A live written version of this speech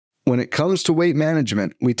When it comes to weight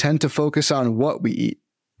management, we tend to focus on what we eat,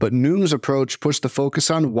 but Noom's approach puts the focus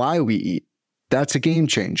on why we eat. That's a game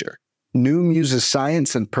changer. Noom uses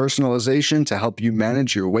science and personalization to help you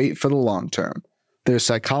manage your weight for the long term. Their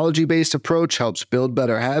psychology-based approach helps build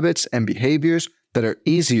better habits and behaviors that are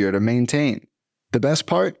easier to maintain. The best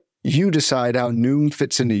part? You decide how Noom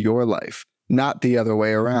fits into your life, not the other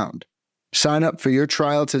way around. Sign up for your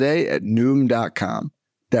trial today at Noom.com.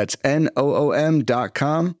 That's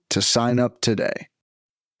Noom.com to sign up today.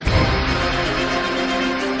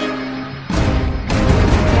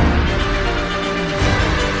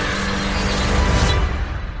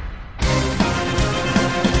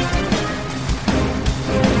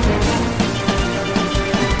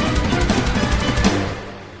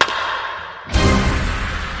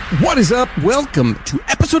 What is up? Welcome to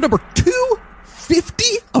episode number 250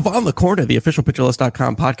 of On the Corner, the official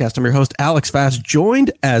PitcherList.com podcast. I'm your host, Alex Fast,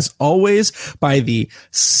 joined as always by the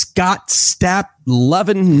Scott Stapp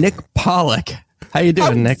loving Nick Pollock. How you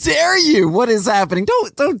doing, Nick? How dare you? What is happening?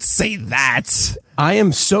 Don't say that. I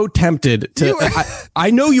am so tempted to.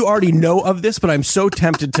 I know you already know of this, but I'm so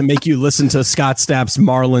tempted to make you listen to Scott Stapp's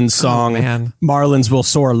Marlins song. Marlins Will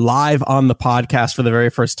Soar live on the podcast for the very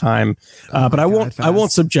first time. But I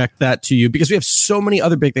won't subject that to you because we have so many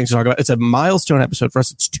other big things to talk about. It's a milestone episode for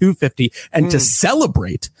us. It's 250, and to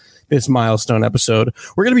celebrate this milestone episode,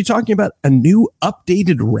 we're going to be talking about a new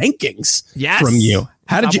updated rankings from you.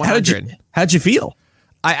 How'd you feel?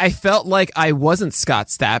 I felt like I wasn't Scott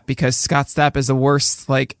Stapp because Scott Stapp is the worst.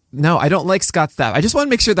 Like, no, I don't like Scott Stapp. I just want to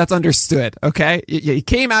make sure that's understood. Okay. You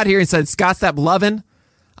came out here and said Scott Stapp loving.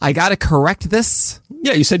 I got to correct this.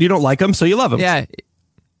 Yeah. You said you don't like him, so you love him. Yeah.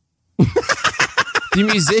 The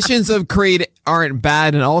musicians of Creed aren't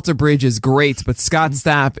bad and Alter Bridge is great, but Scott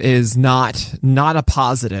Stapp is not a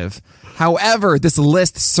positive. However, this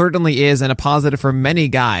list certainly is and a positive for many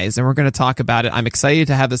guys, and we're going to talk about it. I'm excited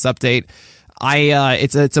to have this update.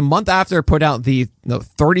 It's a month after I put out the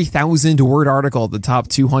 30,000 word article, the top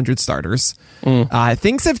 200 starters.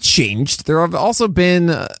 Things have changed. There have also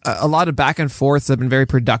been a lot of back and forths that have been very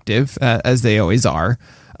productive, as they always are,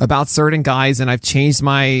 about certain guys, and I've changed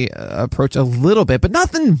my approach a little bit, but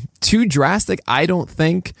nothing too drastic, I don't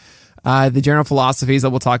think. The general philosophies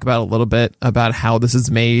that we'll talk about a little bit about how this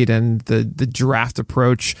is made and the draft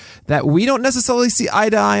approach that we don't necessarily see eye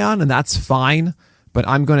to eye on, and that's fine. But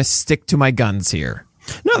I'm going to stick to my guns here.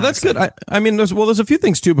 No, that's good. I mean, there's a few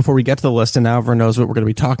things, too, before we get to the list, and now everyone knows what we're going to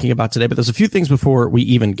be talking about today, but there's a few things before we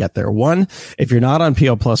even get there. One, if you're not on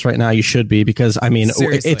PL Plus right now, you should be, because, I mean,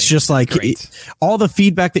 seriously, it's just like all the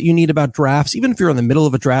feedback that you need about drafts, even if you're in the middle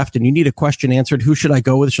of a draft and you need a question answered, who should I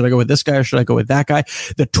go with? Should I go with this guy or should I go with that guy?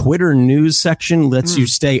 The Twitter news section lets you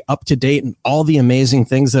stay up to date and all the amazing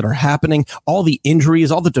things that are happening, all the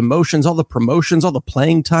injuries, all the demotions, all the promotions, all the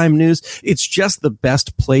playing time news. It's just the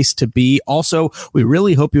best place to be. Also, we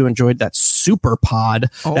really hope you enjoyed that super pod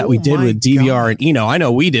that we did with DVR and Eno. I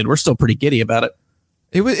know we did. We're still pretty giddy about it.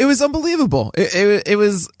 It was unbelievable. It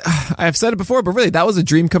was. I've said it before, but really, that was a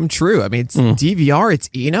dream come true. I mean, it's DVR, it's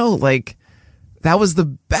Eno. Like, that was the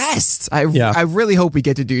best. I really hope we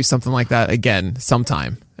get to do something like that again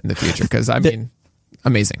sometime in the future, because I mean,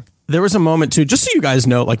 amazing. There was a moment, too, just so you guys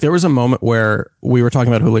know, like there was a moment where we were talking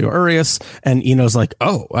about Julio Urias and Eno's like,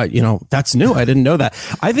 that's new. I didn't know that.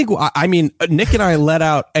 I mean, Nick and I let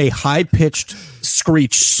out a high-pitched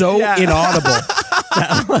screech so inaudible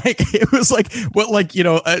that like it was like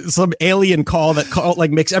some alien call that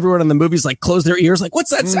like makes everyone in the movies like close their ears, like,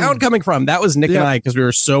 what's that sound coming from? That was Nick and I, because we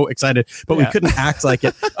were so excited, but we couldn't act like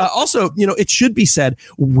it. Also, it should be said,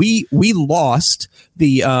 we lost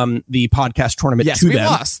the podcast tournament to them.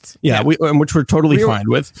 Lost. Which we're totally fine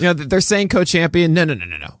with. They're saying co-champion. No.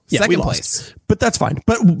 Yeah, second place. But that's fine.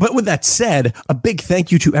 But with that said, a big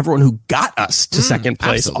thank you to everyone who got us to second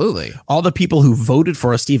place. Absolutely. All the people who voted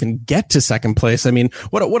for us to even get to second place. I mean,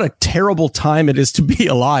 what a terrible time it is to be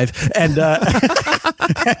alive. And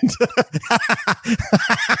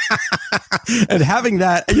and having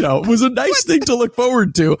that, was a nice thing to look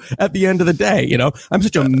forward to at the end of the day. I'm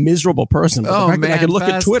such a miserable person. But the fact that I could look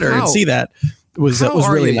at Twitter and see that was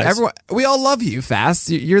really nice. Everyone, we all love you, Fast.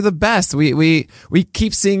 You're the best. We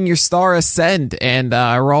keep seeing your star ascend, and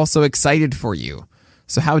we're all so excited for you.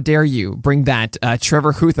 So how dare you bring that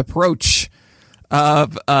Trevor Huth approach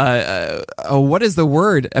of what is the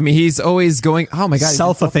word? I mean, he's always going, oh my God.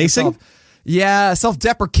 Self-effacing? Yeah,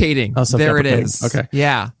 self-deprecating. Oh, there it is. Okay.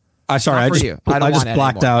 Yeah. Sorry, I just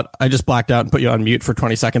blacked out. I just blacked out and put you on mute for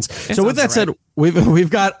 20 seconds. So with that said, we've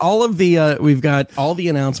got all of the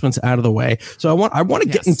announcements out of the way. So I want to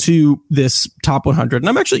get into this top 100, and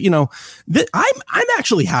I'm actually I'm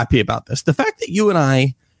actually happy about this. The fact that you and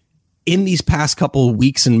I in these past couple of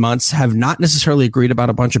weeks and months have not necessarily agreed about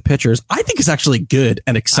a bunch of pitchers, I think is actually good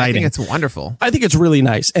and exciting. I think it's wonderful. I think it's really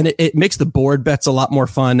nice. And it makes the board bets a lot more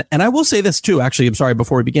fun. And I will say this too, actually, I'm sorry,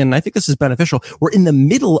 before we begin, and I think this is beneficial. We're in the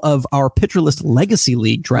middle of our Pitcher List Legacy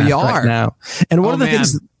League draft right now. And one of the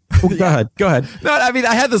things... Go ahead. No, I mean,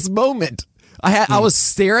 I had this moment. I was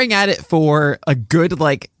staring at it for a good,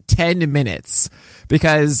 10 minutes.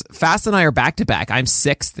 Because Fast and I are back to back. I'm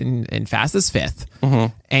 6th and Fast is 5th.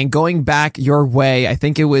 Mm-hmm. And going back your way, I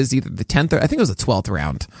think it was either the 10th or I think it was the 12th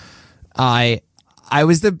round. I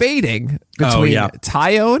was debating between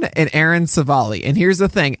Tyone and Aaron Savali. And here's the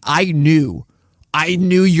thing. I knew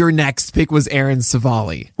your next pick was Aaron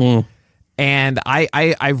Savali. Mm. And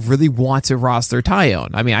I really want to roster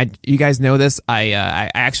Tyone. I mean, you guys know this. I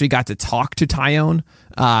actually got to talk to Tyone,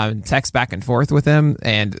 text back and forth with him,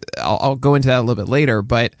 and I'll go into that a little bit later.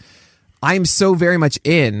 But I'm so very much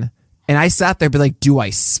in, and I sat there, but do I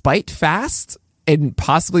spite Fast and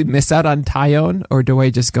possibly miss out on Tyone, or do I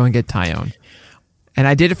just go and get Tyone? And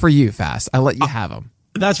I did it for you, Fast. I let you have him.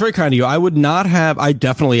 That's very kind of you. I would not have. I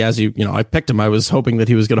definitely, I picked him. I was hoping that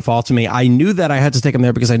he was going to fall to me. I knew that I had to take him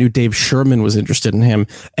there because I knew Dave Sherman was interested in him,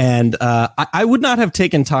 and I would not have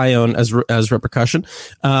taken Tyone as repercussion.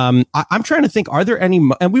 I'm trying to think. Are there any?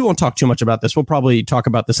 And we won't talk too much about this. We'll probably talk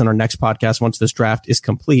about this in our next podcast once this draft is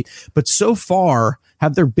complete. But so far,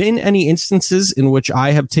 have there been any instances in which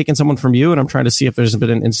I have taken someone from you? And I'm trying to see if there's been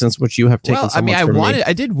an instance which you have taken.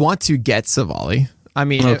 I did want to get Savali. I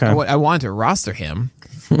mean, okay. I wanted to roster him.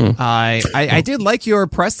 I did like your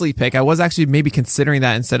Presley pick. I was actually maybe considering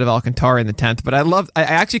that instead of Alcantara in the 10th, but I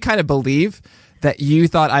actually kind of believe that you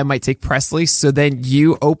thought I might take Presley. So then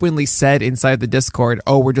you openly said inside the Discord,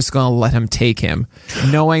 "Oh, we're just going to let him take him,"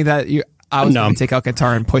 knowing that I was going to take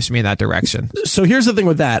Alcantara and push me in that direction. So here's the thing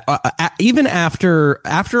with that. Even after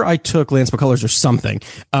I took Lance McCullers or something,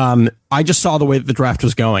 I just saw the way that the draft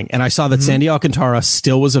was going, and I saw that Sandy Alcantara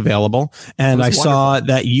still was available, and I saw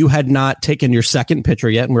that you had not taken your second pitcher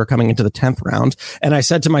yet, and we were coming into the 10th round, and I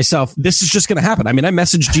said to myself, this is just going to happen. I mean, I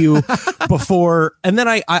messaged you before, and then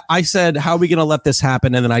I said, how are we going to let this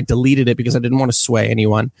happen? And then I deleted it because I didn't want to sway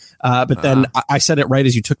anyone. But then I said it right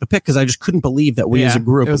as you took the pick because I just couldn't believe that we as a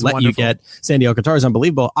group let you get Sandy Alcantara. Is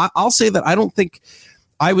unbelievable. I'll say that I don't think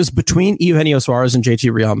I was between Eugenio Suarez and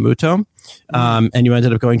JT Realmuto, and you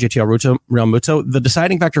ended up going JT Realmuto. The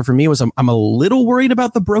deciding factor for me was I'm a little worried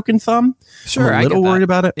about the broken thumb. Sure, I'm a little worried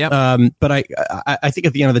about it. Yep. But I think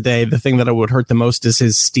at the end of the day, the thing that would hurt the most is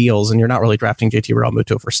his steals, and you're not really drafting JT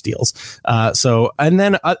Realmuto for steals. And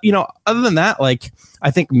then other than that, I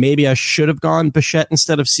think maybe I should have gone Bichette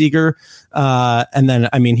instead of Seager. And then,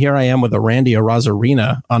 I mean, here I am with a Randy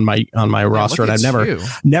Arozarena on my roster, and I've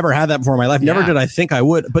never had that before in my life. Never did I think I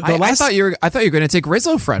would. But I thought you were going to take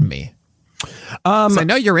Rizzo from me. I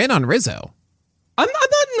know you're in on Rizzo. I'm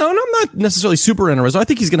not necessarily super in on Rizzo. I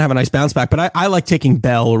think he's going to have a nice bounce back, but I like taking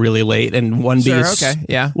Bell really late, and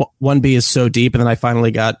 1B is so deep, and then I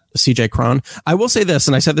finally got CJ Cron. I will say this,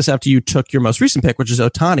 and I said this after you took your most recent pick, which is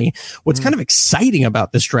Ohtani. What's kind of exciting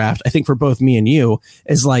about this draft, I think for both me and you,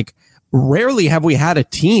 is rarely have we had a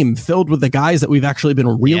team filled with the guys that we've actually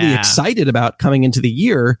been really excited about coming into the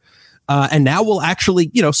year. And now we'll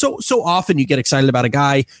actually, so often you get excited about a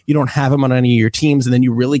guy, you don't have him on any of your teams, and then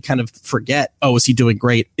you really kind of forget, oh, is he doing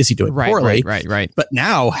great? Is he doing poorly? Right. But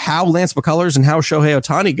now how Lance McCullers and how Shohei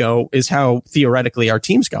Ohtani go is how theoretically our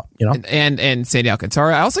teams go, And Sandy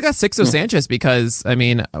Alcantara. I also got Sixto Sanchez because, I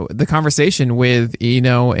mean, the conversation with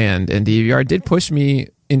Eno and DVR did push me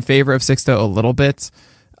in favor of Sixto a little bit.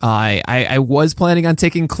 I was planning on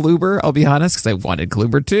taking Kluber, I'll be honest, because I wanted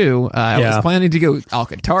Kluber too. I was planning to go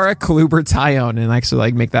Alcantara, Kluber, Tyone, and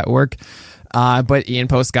actually make that work. But Ian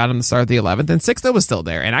Post got him the start of the 11th, and Sixto was still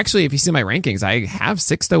there. And actually, if you see my rankings, I have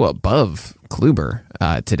Sixto above Kluber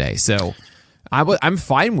today. So I'm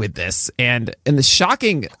fine with this. And in the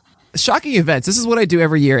shocking events, this is what I do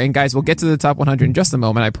every year. And guys, we'll get to the top 100 in just a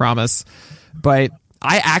moment, I promise. But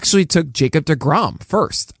I actually took Jacob deGrom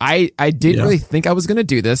first. I didn't really think I was going to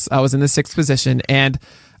do this. I was in the 6th position, and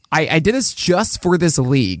I did this just for this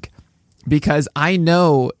league because I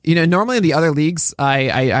know, normally in the other leagues,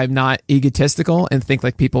 I'm not egotistical and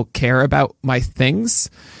think people care about my things,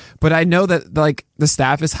 but I know that the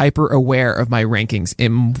staff is hyper aware of my rankings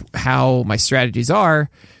and how my strategies are.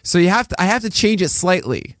 So I have to change it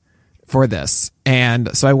slightly for this.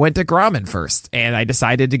 And so I went to Grommen first, and I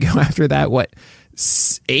decided to go after that.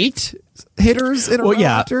 8 hitters in a row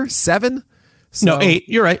after 7? So, no, 8.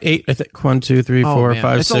 You're right. 8. I think 1, 2, 3, 4,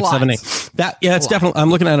 5, 6, 7, 8. It's definitely. I'm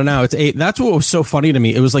looking at it now. It's 8. That's what was so funny to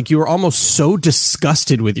me. It was you were almost so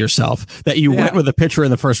disgusted with yourself that you went with a pitcher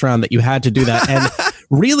in the first round that you had to do that. And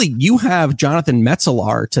really you have Jonathan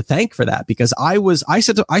Metzelar to thank for that, because I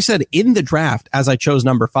said in the draft as I chose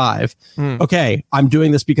number 5, okay, I'm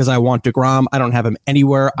doing this because I want DeGrom. I don't have him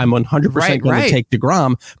anywhere. I'm 100% going to take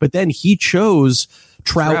DeGrom. But then he chose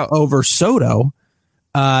Trout over Soto.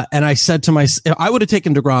 And I said to myself, I would have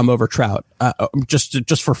taken DeGrom over Trout,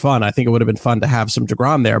 just for fun. I think it would have been fun to have some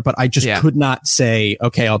DeGrom there, but I just could not say,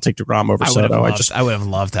 okay, I'll take DeGrom over Soto. I would have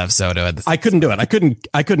loved to have Soto at the I couldn't do it. I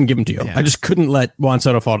couldn't give him to you. Yeah. I just couldn't let Juan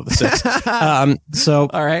Soto fall to the 6th. So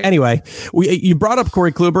all right. Anyway, you brought up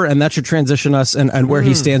Corey Kluber, and that should transition us and where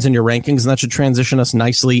he stands in your rankings, and that should transition us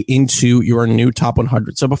nicely into your new top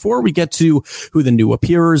 100. So before we get to who the new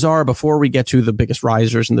appearers are, before we get to the biggest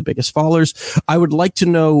risers and the biggest fallers, I would like to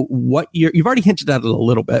know what you've already hinted at it a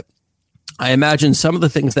little bit. I imagine some of the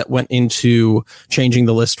things that went into changing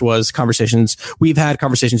the list was conversations you've had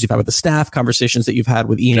with the staff, conversations that you've had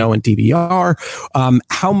with Eno and DVR.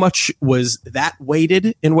 How much was that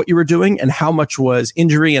weighted in what you were doing, and how much was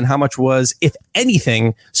injury, and how much was, if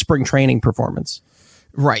anything, spring training performance?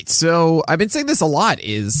 Right. So I've been saying this a lot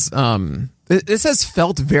is this has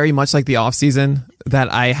felt very much like the offseason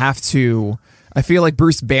that I feel like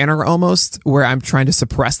Bruce Banner almost, where I'm trying to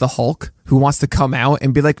suppress the Hulk who wants to come out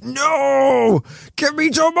and be like, no, give me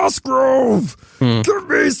Joe Musgrove. Give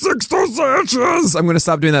me Sixto Sanchez. I'm going to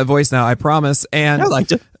stop doing that voice now, I promise. And I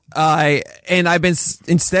liked it. I've been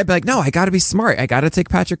instead like, no, I got to be smart. I got to take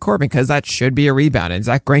Patrick Corbin because that should be a rebound. And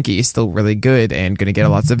Zach Greinke is still really good and going to get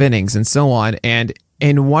lots of innings and so on. And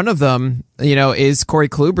one of them, is Corey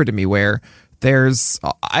Kluber to me, where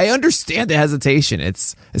I understand the hesitation.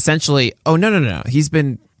 It's essentially, oh, no. He's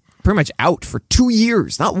been pretty much out for 2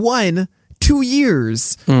 years, not 1, 2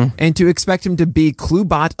 years. And to expect him to be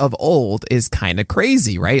Klubat of old is kind of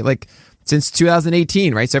crazy, right? Like since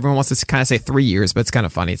 2018, right? So everyone wants to kind of say 3 years, but it's kind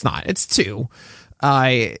of funny. It's not. It's 2.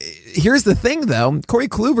 Here's the thing, though. Corey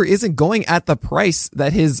Kluber isn't going at the price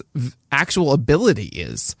that his actual ability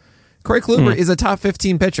is. Corey Kluber is a top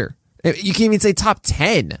 15 pitcher. You can't even say top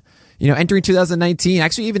 10. Entering 2019,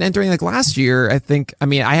 actually even entering like last year, I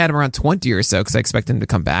had him around 20 or so because I expected him to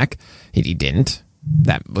come back. He didn't.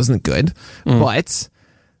 That wasn't good. But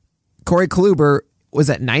Corey Kluber was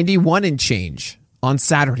at 91 and change on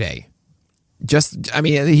Saturday.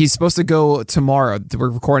 He's supposed to go tomorrow. We're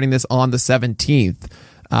recording this on the 17th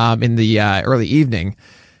in the early evening.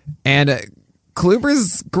 And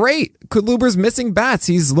Kluber's great. Kluber's missing bats.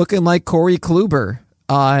 He's looking like Corey Kluber.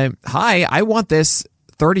 I want this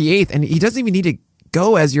 38th, and he doesn't even need to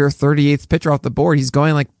go as your 38th pitcher off the board. He's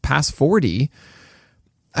going like past 40.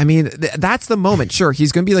 I mean, that's the moment. Sure,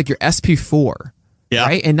 he's going to be like your SP4,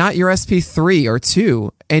 right? And not your SP3 or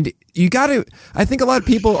 2. And I think a lot of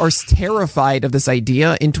people are terrified of this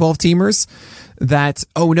idea in 12-teamers that,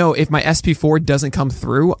 oh no, if my SP4 doesn't come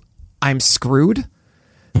through, I'm screwed.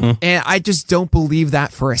 And I just don't believe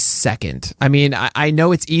that for a second. I mean, I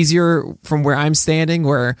know it's easier from where I'm standing,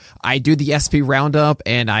 where I do the SP roundup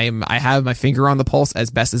and I have my finger on the pulse as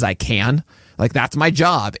best as I can. Like that's my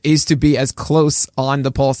job, is to be as close on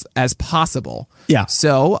the pulse as possible. Yeah.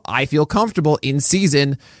 So I feel comfortable in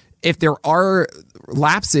season. If there are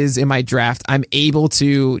lapses in my draft, I'm able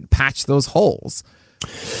to patch those holes.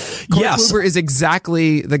 Corey Kluber is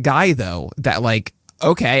exactly the guy, though, that like,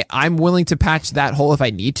 okay, I'm willing to patch that hole if I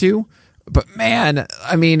need to. But man,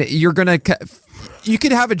 I mean, you could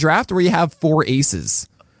have a draft where you have 4 aces,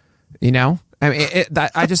 I mean,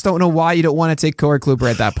 I just don't know why you don't want to take Corey Kluber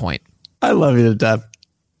at that point. I love you to death.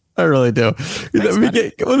 I really do.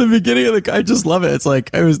 The beginning of I just love it. It's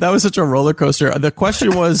like that was such a roller coaster. The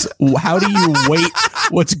question was, how do you weight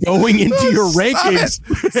what's going into your rankings?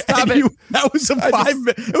 Stop it. That was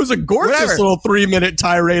it was a gorgeous little 3-minute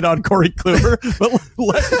tirade on Corey Kluber. But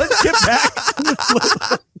let's get back.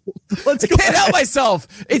 I can't help myself.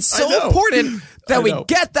 It's so important that we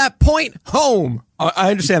get that point home.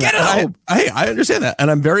 I understand that. I understand that,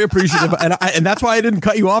 and I'm very appreciative, and that's why I didn't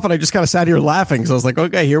cut you off, and I just kind of sat here laughing. So I was like,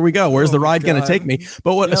 okay, here we go. Where's the ride going to take me?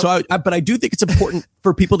 But but I do think it's important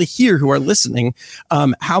for people to hear who are listening.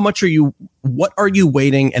 How much what are you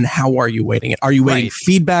weighting, and how are you weighting it? Are you weighting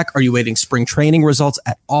feedback? Are you weighting spring training results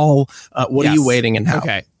at all? What are you weighting, and how?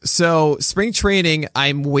 Okay, so spring training,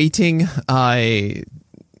 I'm weighting.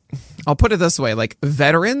 I'll put it this way: like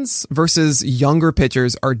veterans versus younger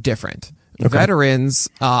pitchers are different. Okay. Veterans,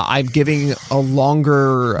 I'm giving a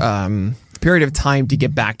longer period of time to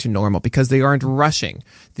get back to normal because they aren't rushing.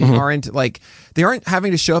 They aren't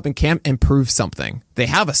having to show up in camp and prove something. They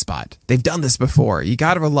have a spot. They've done this before. You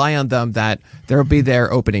got to rely on them that they'll be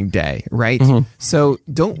there opening day, right? So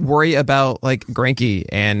don't worry about like Greinke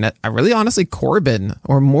and really honestly Corbin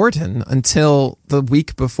or Morton until the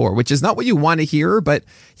week before, which is not what you want to hear, but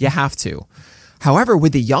you have to. However,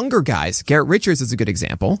 with the younger guys, Garrett Richards is a good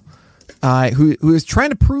example, who is trying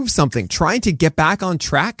to prove something, trying to get back on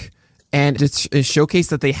track and to showcase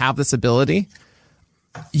that they have this ability.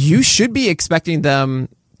 You should be expecting them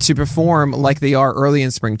to perform like they are early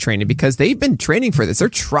in spring training because they've been training for this. They're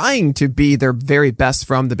trying to be their very best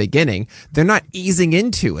from the beginning. They're not easing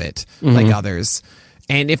into it like others.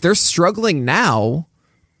 And if they're struggling now,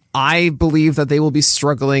 I believe that they will be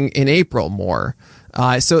struggling in April more.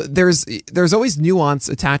 So there's always nuance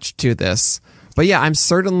attached to this. But yeah, I'm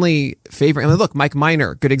certainly favoring. I mean, look, Mike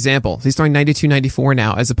Minor, good example. He's throwing 92.94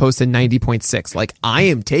 now as opposed to 90.6. Like, I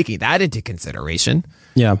am taking that into consideration.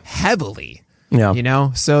 Yeah. Heavily. Yeah. You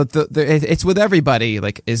know? So it's with everybody.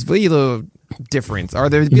 Like, is velo different? Are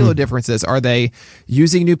there velo differences? Are they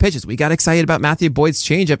using new pitches? We got excited about Matthew Boyd's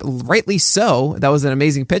changeup. Rightly so. That was an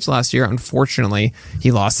amazing pitch last year. Unfortunately,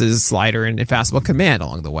 he lost his slider and fastball command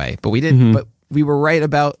along the way. But we didn't. But we were right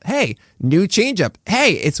about, hey, new changeup.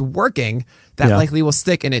 Hey, it's working. That likely will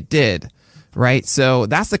stick, and it did, right? So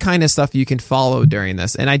that's the kind of stuff you can follow during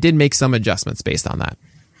this, and I did make some adjustments based on that.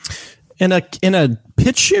 In a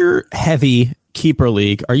pitcher heavy keeper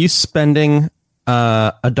league, are you spending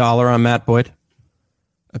 $1 on Matt Boyd?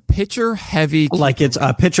 A pitcher heavy, like it's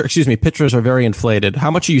a pitcher. Excuse me, pitchers are very inflated.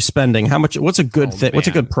 How much are you spending? What's a good fit? What's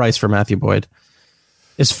a good price for Matthew Boyd?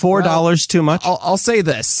 Is $4 too much? I'll say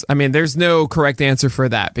this. I mean, there's no correct answer for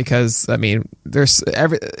that because I mean,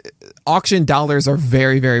 auction dollars are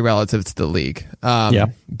very, very relative to the league.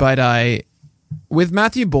 But with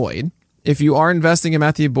Matthew Boyd, if you are investing in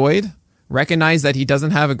Matthew Boyd, recognize that he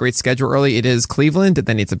doesn't have a great schedule early. It is Cleveland,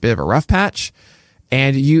 then it's a bit of a rough patch.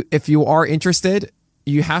 And if you are interested,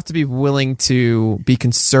 you have to be willing to be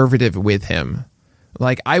conservative with him.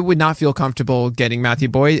 Like, I would not feel comfortable getting Matthew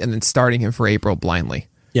Boyd and then starting him for April blindly.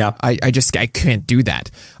 Yeah. I can't do that.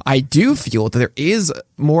 I do feel that there is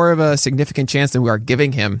more of a significant chance than we are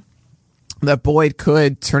giving him that Boyd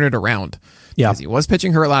could turn it around. Yeah. Because he was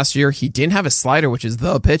pitching hurt last year. He didn't have a slider, which is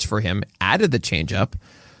the pitch for him, added the changeup.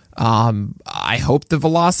 I hope the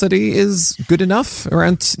velocity is good enough,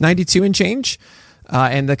 around 92 and change.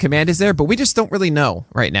 And the command is there, but we just don't really know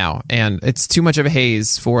right now. And it's too much of a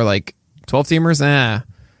haze for like 12 teamers.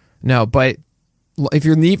 No, but if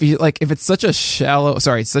it's such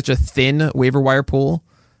a thin waiver wire pool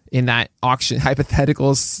in that auction,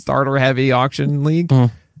 hypothetical starter heavy auction league,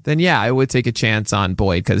 then yeah, I would take a chance on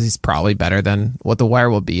Boyd because he's probably better than what the wire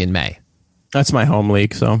will be in May. That's my home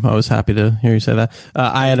league, so I was happy to hear you say that.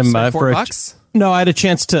 I had him for $4. No, I had a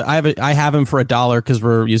chance to. I have him for $1 because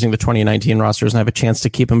we're using the 2019 rosters, and I have a chance to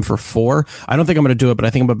keep him for $4. I don't think I'm going to do it, but I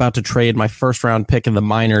think I'm about to trade my first round pick in the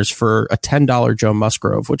minors for a $10 Joe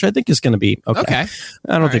Musgrove, which I think is going to be okay.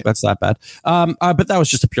 I don't think that's that bad. But that was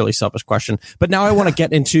just a purely selfish question. But now I want to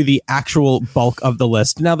get into the actual bulk of the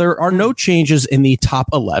list. Now there are no changes in the top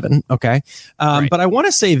 11. Okay, but I want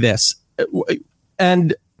to say this,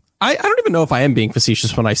 and I don't even know if I am being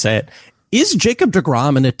facetious when I say it. Is Jacob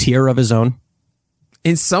deGrom in a tier of his own?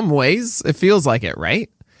 In some ways, it feels like it, right?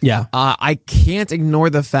 Yeah. I can't ignore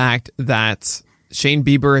the fact that Shane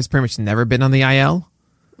Bieber has pretty much never been on the IL.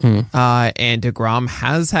 And DeGrom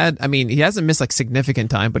has had, I mean, he hasn't missed like significant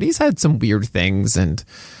time, but he's had some weird things. And,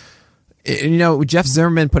 you know, Jeff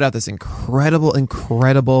Zimmerman put out this incredible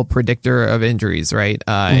predictor of injuries, right?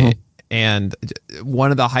 And one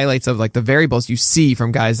of the highlights of like the variables you see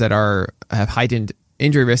from guys that have heightened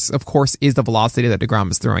injury risks, of course, is the velocity that DeGrom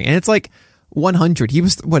is throwing. And it's like 100. He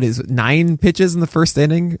was 9 pitches in the first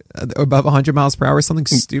inning, above 100 miles per hour, something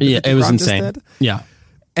stupid. Yeah, it was insane. Yeah,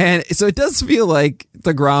 and so it does feel like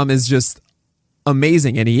DeGrom is just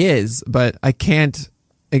amazing, and he is. But I can't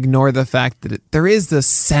ignore the fact that there is this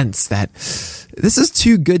sense that this is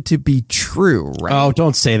too good to be true, right? Oh,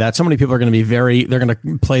 don't say that. So many people are going to be they're going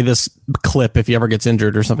to play this clip if he ever gets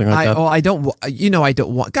injured or something like that. Oh, I don't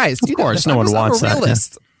want, guys. Of course, no one wants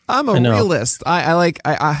that. I'm a realist.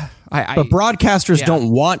 But broadcasters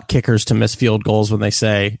don't want kickers to miss field goals when they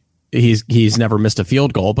say he's never missed a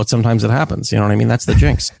field goal, but sometimes it happens. You know what I mean? That's the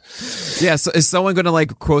jinx. Yeah. So is someone going to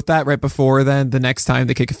like quote that right before then the next time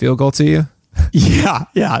they kick a field goal to you? Yeah,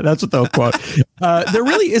 that's what they'll quote. There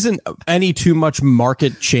really isn't any too much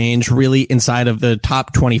market change really inside of the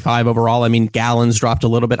top 25 overall. I mean, Gallon's dropped a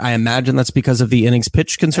little bit. I imagine that's because of the innings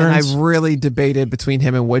pitch concerns. And I really debated between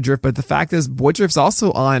him and Woodruff, but the fact is Woodruff's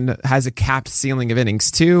also has a capped ceiling of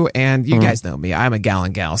innings too, and you guys know me. I'm a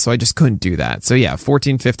Gallon gal, so I just couldn't do that. So yeah,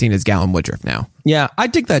 14-15 is Gallon Woodruff now. Yeah, I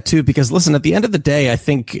dig that too, because listen, at the end of the day, I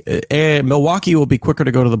think Milwaukee will be quicker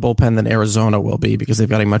to go to the bullpen than Arizona will be because they've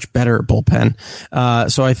got a much better bullpen.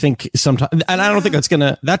 So I think sometimes, and I don't think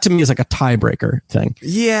that to me is like a tiebreaker thing.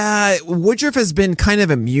 Yeah, Woodruff has been kind of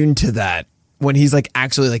immune to that when he's like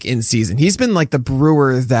actually like in season. He's been like the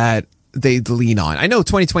brewer that they lean on. I know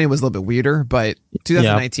 2020 was a little bit weirder, but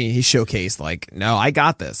 2019 he showcased like, no, I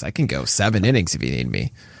got this. I can go 7 innings if you need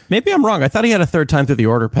me. Maybe I'm wrong. I thought he had a third time through the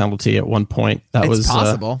order penalty at one point. It's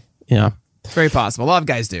possible. Yeah. It's very possible. A lot of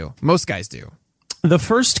guys do. Most guys do. The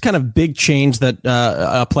first kind of big change that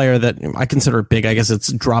a player that I consider big, I guess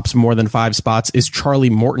it's drops more than 5 spots, is Charlie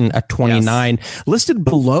Morton at 29, listed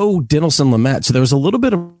below Dinelson Lamet. So there was a little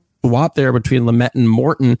bit of swap there between Lamet and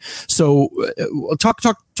Morton. So talk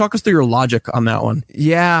us through your logic on that one.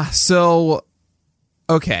 Yeah. So,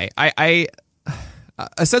 okay. I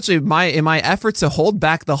essentially in my effort to hold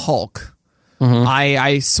back the Hulk,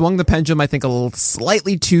 I swung the pendulum, I think, a little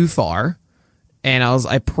slightly too far. And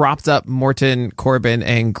I propped up Morton, Corbin,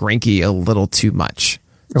 and Greinke a little too much.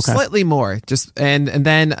 Okay. Slightly more. And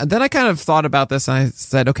then I kind of thought about this and I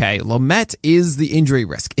said, okay, Lamet is the injury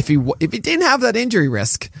risk. If he didn't have that injury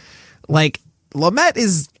risk, like Lamet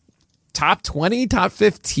is top 20, top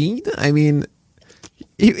 15. I mean,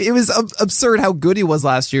 it was absurd how good he was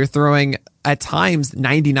last year, throwing at times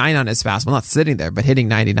 99 on his fastball, not sitting there, but hitting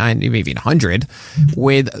 99, maybe even 100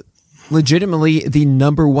 with legitimately the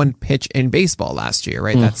number 1 pitch in baseball last year,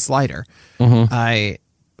 right? That slider.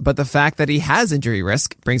 But the fact that he has injury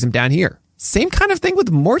risk brings him down here. Same kind of thing with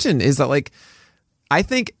Morton is that, like, I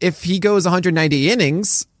think if he goes 190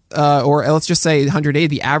 innings, or let's just say 180,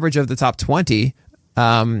 the average of the top 20,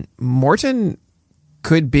 Morton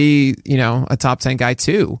could be, a top 10 guy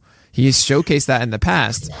too. He's showcased that in the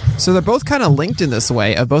past. So they're both kind of linked in this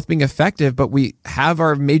way of both being effective, but we have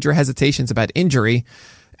our major hesitations about injury.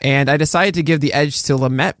 And I decided to give the edge to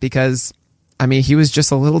Lamet because, I mean, he was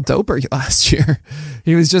just a little doper last year.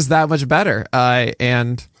 He was just that much better.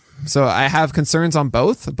 And so I have concerns on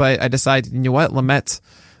both, but I decided, you know what, Lamet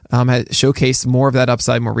had showcased more of that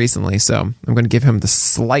upside more recently. So I'm going to give him the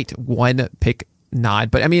slight 1 pick nod.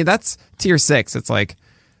 But I mean, that's tier 6. It's like,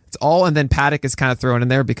 it's all, and then Paddock is kind of thrown in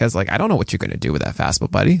there because, like, I don't know what you're going to do with that fastball,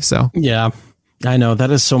 buddy. So yeah. I know that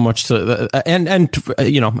is so much to, and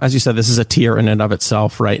as you said, this is a tier in and of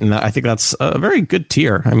itself, right? And I think that's a very good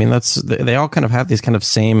tier. I mean, they all kind of have these kind of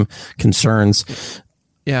same concerns.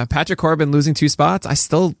 Yeah, Patrick Corbin losing 2 spots. I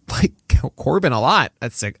still like Corbin a lot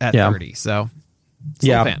at 30. So,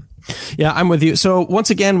 still a fan. Yeah, I'm with you. So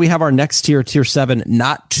once again, we have our next tier 7.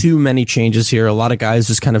 Not too many changes here. A lot of guys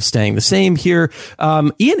just kind of staying the same here.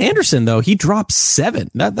 Ian Anderson, though, he dropped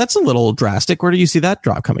 7. That's a little drastic. Where do you see that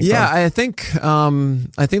drop coming from? Yeah, I think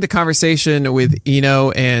the conversation with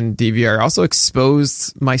Eno and DVR also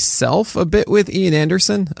exposed myself a bit with Ian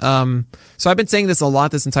Anderson. So I've been saying this a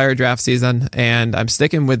lot this entire draft season, and I'm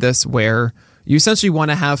sticking with this where you essentially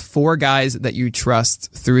want to have 4 guys that you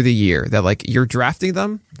trust through the year, that like you're drafting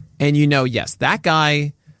them and yes, that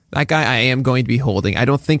guy I am going to be holding. I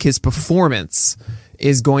don't think his performance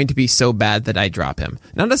is going to be so bad that I drop him.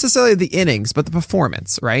 Not necessarily the innings, but the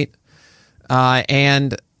performance, right?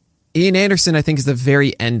 And Ian Anderson, I think, is the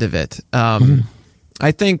very end of it.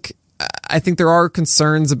 I think there are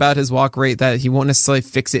concerns about his walk rate that he won't necessarily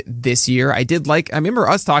fix it this year. I remember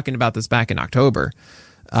us talking about this back in October.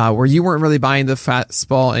 Where you weren't really buying the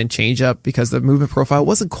fastball and changeup because the movement profile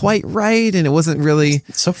wasn't quite right and it wasn't really...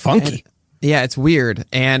 It's so funky. Yeah, it's weird.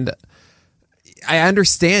 And I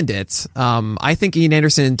understand it. I think Ian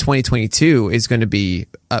Anderson in 2022 is going to be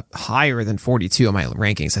higher than 42 on my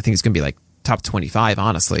rankings. I think it's going to be like top 25,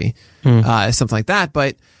 honestly. Something like that.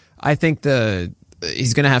 But I think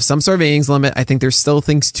he's going to have some sort of innings limit. I think there's still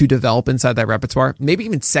things to develop inside that repertoire. Maybe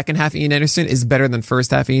even second half Ian Anderson is better than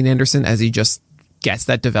first half Ian Anderson as he just gets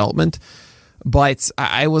that development. But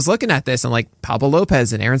I was looking at this and like Pablo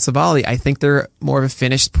Lopez and Aaron Savali, I think they're more of a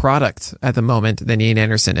finished product at the moment than Ian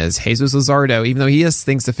Anderson is. Jesus Luzardo, even though he has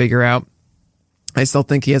things to figure out, I still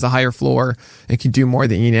think he has a higher floor and can do more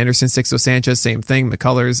than Ian Anderson. Sixto Sanchez, same thing.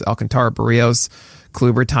 McCullers, Alcantara, Barrios,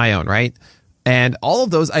 Kluber, Tyone, right? And all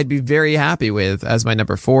of those I'd be very happy with as my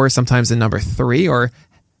number 4, sometimes a number 3, or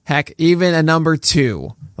heck, even a number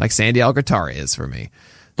 2, like Sandy Alcantara is for me.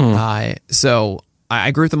 So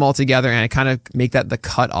I group them all together and I kind of make that the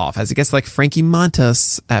cutoff. As I guess like Frankie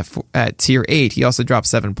Montas at tier 8, he also dropped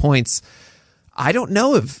 7 points. I don't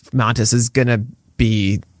know if Montas is going to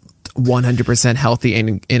be 100% healthy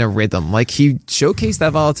and in a rhythm. Like, he showcased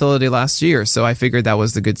that volatility last year, so I figured that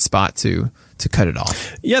was the good spot to cut it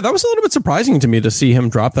off. Yeah, that was a little bit surprising to me to see him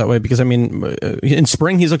drop that way, because I mean, in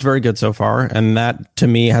spring he's looked very good so far, and that to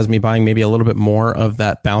me has me buying maybe a little bit more of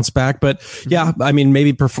that bounce back. But yeah, I mean,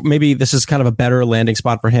 maybe this is kind of a better landing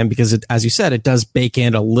spot for him, because as you said, it does bake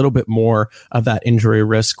in a little bit more of that injury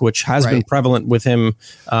risk, which has been prevalent with him,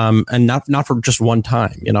 and not for just one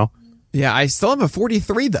time, you know. Yeah, I still have a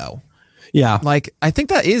 43 though. Yeah, like I think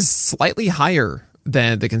that is slightly higher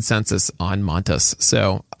than the consensus on Montas.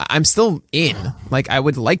 So I'm still in. Like, I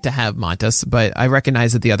would like to have Montas, but I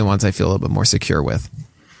recognize that the other ones I feel a little bit more secure with.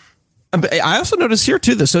 I also noticed here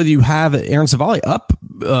too that so you have Aaron Savali up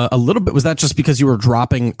a little bit. Was that just because you were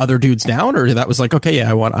dropping other dudes down, or that was like, okay, yeah,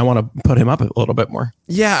 I want to put him up a little bit more?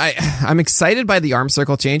 Yeah, I'm excited by the arm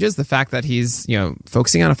circle changes. The fact that he's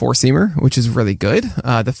focusing on a 4-seamer, which is really good.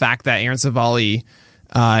 The fact that Aaron Savali,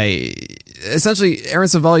 essentially Aaron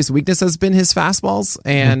Savali's weakness has been his fastballs,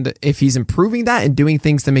 and if he's improving that and doing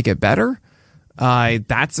things to make it better,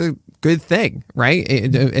 that's a good thing, right?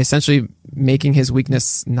 Essentially making his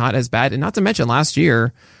weakness not as bad. And not to mention last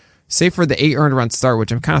year, save for the 8 earned run start, which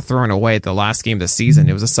I'm kind of throwing away at the last game of the season,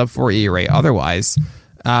 it was a sub-4 ERA otherwise.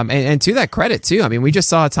 And to that credit too, I mean, we just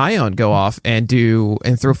saw Taillon go off and throw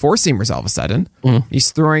 4-seamers all of a sudden.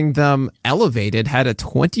 He's throwing them elevated, had a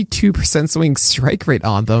 22% swing strike rate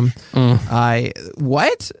on them.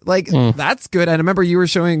 What? Like, that's good. I remember you were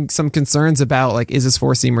showing some concerns about, like, is this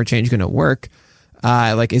 4-seamer change going to work?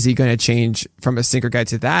 Like, is he going to change from a sinker guy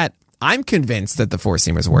to that? I'm convinced that the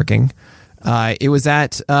 4-seamer is working. It was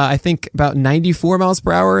at, I think, about 94 miles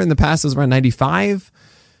per hour. In the past, it was around 95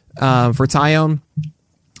 for Taillon.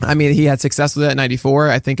 I mean, he had success with it at 94.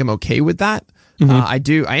 I think I'm okay with that. I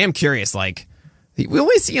am curious, like, we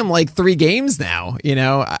only see him like 3 games now, you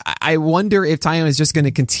know. I wonder if Taillon is just going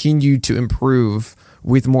to continue to improve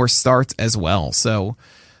with more starts as well. So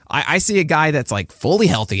I see a guy that's like fully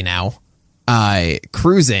healthy now,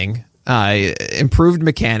 cruising, improved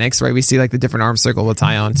mechanics, right? We see like the different arm circle with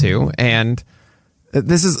Taillon too. And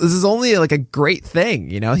this is only like a great thing,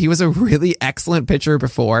 you know. He was a really excellent pitcher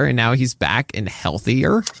before, and now he's back and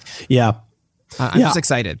healthier. Yeah, I'm just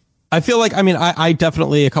excited. I feel like, I mean, I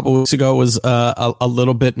definitely a couple of weeks ago was a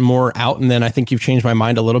little bit more out, and then I think you've changed my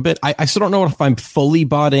mind a little bit. I still don't know if I'm fully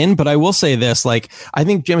bought in, but I will say this: like, I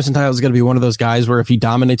think Jameson Taillon is going to be one of those guys where if he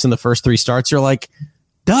dominates in the first 3 starts, you're like,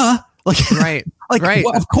 duh. Like, right. Like, right.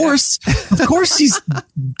 Well, of course he's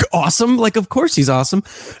awesome. Like, of course he's awesome.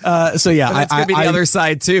 So yeah, it's gonna be the other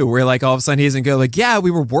side too, where like all of a sudden he doesn't go like, yeah, we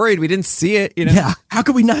were worried, we didn't see it. You know? Yeah. How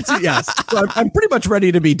could we not see it? Yes. So I'm pretty much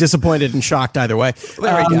ready to be disappointed and shocked either way.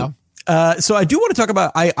 There we go. So I do want to talk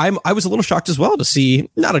about, I was a little shocked as well to see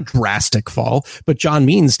not a drastic fall, but John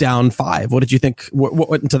Means down 5. What did you think? What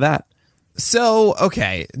went into that? So,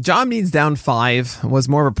 okay, John Means down 5 was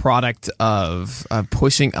more of a product of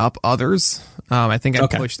pushing up others. I think I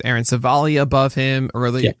pushed Aaron Savali above him,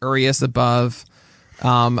 Urias above.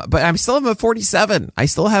 But I'm still at 47. I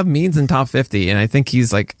still have Means in top 50, and I think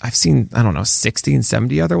he's like, I've seen, I don't know, 60 and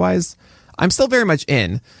 70 otherwise. I'm still very much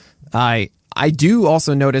in. I do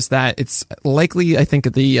also notice that it's likely, I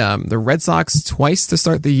think, the Red Sox twice to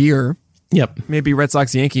start the year. Yep. Maybe Red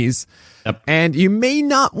Sox, Yankees. Yep. And you may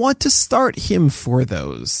not want to start him for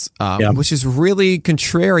those, which is really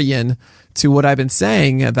contrarian to what I've been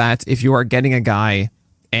saying, that if you are getting a guy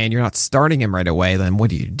and you're not starting him right away, then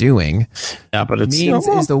what are you doing? Yeah, but it's Means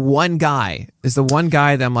is the one guy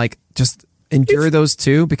that I'm like, just endure those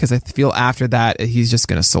 2, because I feel after that he's just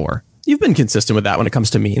going to soar. You've been consistent with that when it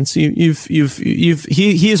comes to Means. He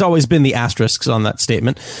has always been the asterisks on that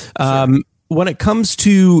statement. Sure. When it comes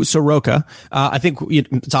to Soroka, I think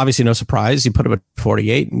it's obviously no surprise. You put him at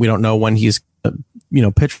 48. We don't know when he's,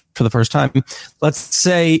 pitched for the first time. Let's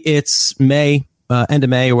say it's May, end of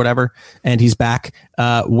May or whatever, and he's back.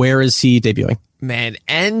 Where is he debuting? Man,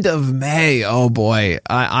 end of May. Oh boy,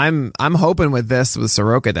 I'm hoping with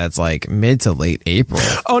Soroka that's like mid to late April.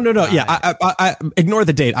 Oh no, yeah, I ignore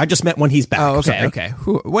the date. I just meant when he's back. Oh, okay, okay.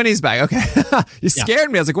 When he's back, okay. You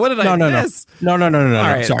scared me. I was like, what did I miss? No. All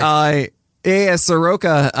right, sorry. Yeah,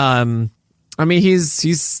 Soroka. I mean,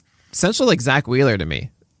 he's essentially like Zach Wheeler to me,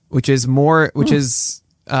 which is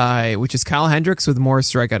Kyle Hendricks with more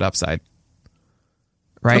strikeout upside.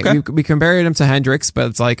 Right, okay. We compared him to Hendricks, but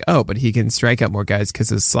it's like, but he can strike out more guys because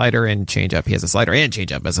his slider and changeup. He has a slider and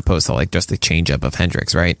changeup as opposed to like just the changeup of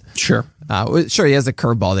Hendricks, right? Sure. Sure, he has a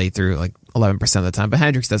curveball that he threw like 11% of the time, but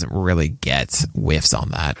Hendricks doesn't really get whiffs on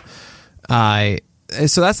that.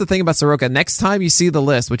 So that's the thing about Soroka. Next time you see the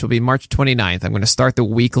list, which will be March 29th, I'm going to start the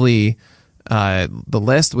weekly the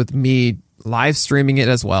list with me live streaming it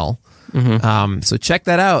as well. So check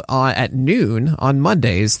that out at noon on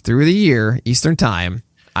Mondays through the year Eastern Time.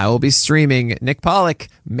 I will be streaming Nick Pollock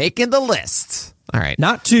making the list. All right.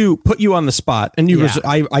 Not to put you on the spot, and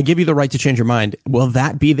I give you the right to change your mind. Will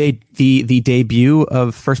that be the debut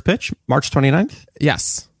of First Pitch, March 29th?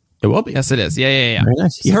 Yes. It will be. Yes, it is. Yeah. Very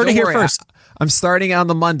nice. You heard it here first. I'm starting on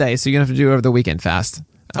the Monday, so you're going to have to do it over the weekend fast.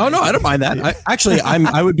 Oh, no, I don't mind that.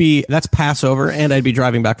 I would be, that's Passover, and I'd be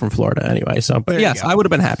driving back from Florida anyway. So, but yes, I would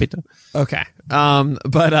have been happy to. Okay.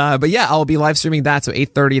 But yeah, I'll be live streaming that. So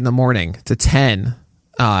 8:30 in the morning to 10.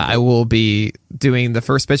 I will be doing the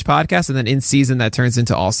First Pitch podcast, and then in season that turns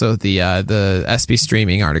into also the SB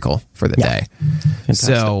streaming article for the day. Fantastic.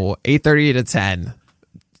 So 8:30 to 10.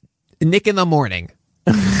 Nick in the morning,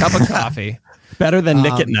 cup of coffee. Better than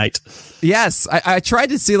Nick at night. Yes, I tried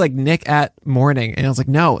to see like Nick at morning, and I was like,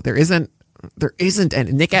 no, there isn't,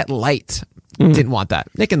 and Nick at light. Didn't want that.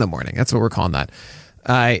 Nick in the morning. That's what we're calling that.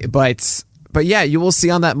 But yeah, you will see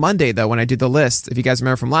on that Monday, though, when I do the list, if you guys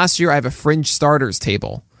remember from last year, I have a fringe starters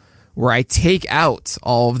table where I take out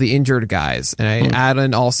all of the injured guys and I add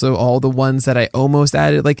in also all the ones that I almost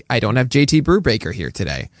added. Like, I don't have JT Brubaker here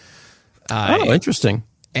today. Interesting.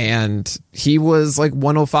 And he was like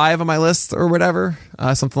 105 on my list or whatever,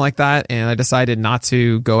 something like that. And I decided not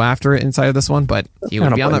to go after it inside of this one, but he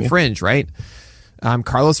would be on that fringe, right?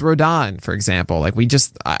 Carlos Rodon, for example. Like,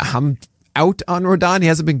 I'm out on Rodon. He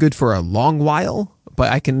hasn't been good for a long while,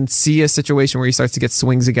 but I can see a situation where he starts to get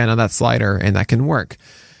swings again on that slider, and that can work.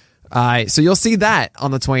 So you'll see that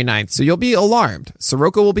on the 29th. So you'll be alarmed.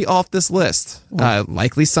 Soroka will be off this list.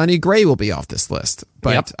 Likely Sonny Gray will be off this list.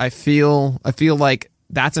 But I feel like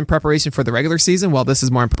that's in preparation for the regular season, while this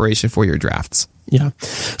is more in preparation for your drafts. Yeah.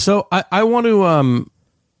 So I want to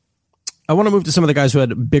move to some of the guys who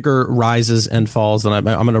had bigger rises and falls, and I'm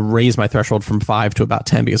going to raise my threshold from 5 to about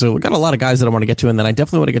 10 because we've got a lot of guys that I want to get to, and then I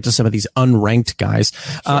definitely want to get to some of these unranked guys.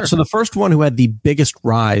 Sure. So the first one who had the biggest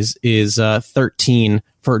rise is 13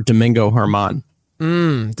 for Domingo Germán.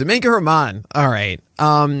 Domingo Germán. All right.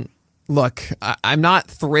 Look, I'm not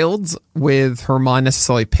thrilled with Germán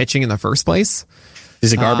necessarily pitching in the first place.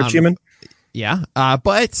 He's a garbage human. Yeah.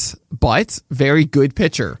 But very good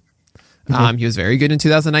pitcher. He was very good in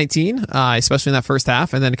 2019, especially in that first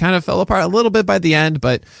half, and then kind of fell apart a little bit by the end.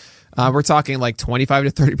 But we're talking like 25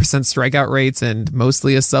 to 30% strikeout rates and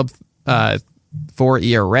mostly a sub 4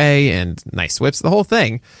 ERA and nice whips, the whole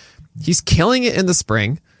thing. He's killing it in the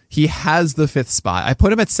spring. He has the 5th spot. I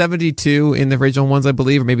put him at 72 in the original ones, I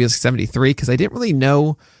believe, or maybe it was 73, because I didn't really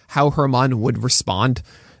know how Germán would respond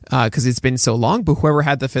because it's been so long. But whoever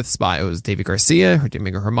had the 5th spot, it was David Garcia or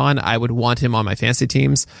Domingo Germán. I would want him on my fantasy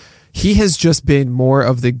teams. He has just been more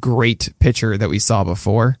of the great pitcher that we saw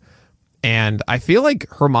before. And I feel like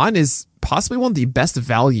Germán is possibly one of the best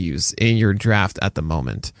values in your draft at the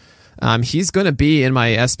moment. He's going to be in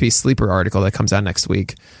my SP Sleeper article that comes out next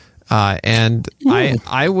week. And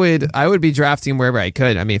I would be drafting him wherever I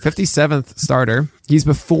could. I mean, 57th starter. He's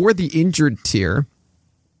before the injured tier.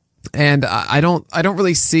 And I don't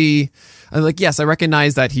really see, like, yes, I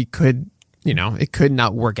recognize that he could, it could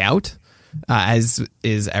not work out. As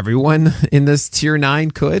is everyone in this tier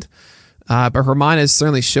 9 could. But Germán has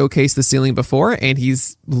certainly showcased the ceiling before, and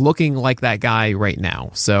he's looking like that guy right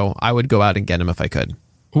now. So I would go out and get him if I could.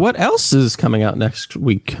 What else is coming out next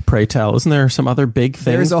week, pray tell? Isn't there some other big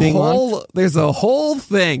things? There's a whole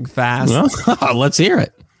thing, Fast. Well, let's hear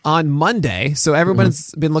it. On Monday, so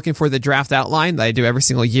everyone's been looking for the draft outline that I do every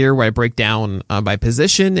single year where I break down by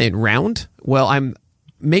position and round. Well, I'm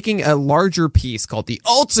making a larger piece called the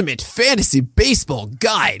Ultimate Fantasy Baseball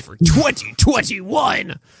Guide for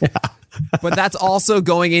 2021. Yeah. But that's also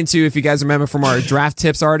going into, if you guys remember from our draft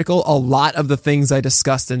tips article, a lot of the things I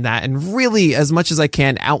discussed in that, and really as much as I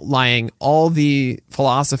can outlining all the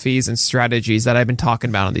philosophies and strategies that I've been talking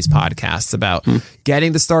about on these podcasts about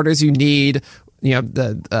getting the starters you need,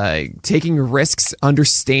 the taking risks,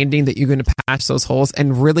 understanding that you're going to patch those holes,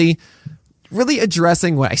 and really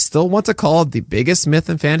addressing what I still want to call the biggest myth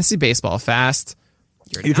in fantasy baseball. Fast.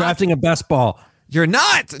 You're drafting a best ball. You're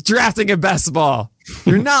not drafting a best ball.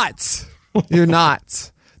 You're not. You're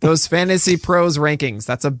not. Those fantasy pros rankings,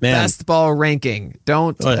 that's a best ball ranking.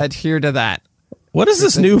 Don't adhere to that. What is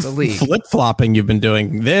this new flip-flopping you've been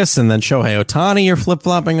doing? This and then Shohei Ohtani you're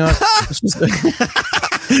flip-flopping on.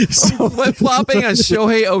 So flip-flopping on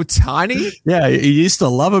Shohei Ohtani? Yeah, you used to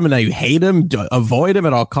love him and now you hate him, avoid him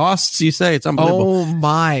at all costs, you say. It's unbelievable. Oh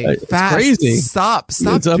my. It's crazy. Stop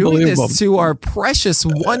It's doing this to our precious,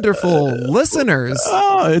 wonderful listeners.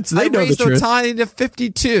 Oh, they know the truth. Ohtani to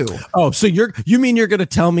 52. Oh, so you mean you're going to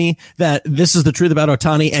tell me that this is the truth about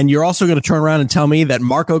Ohtani, and you're also going to turn around and tell me that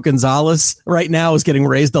Marco Gonzalez right now is getting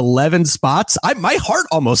raised 11 spots? My heart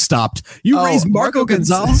almost stopped. You raised Marco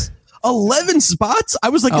Gonzalez 11 spots? I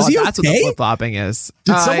was like, is he that's okay? What the flip-flopping is.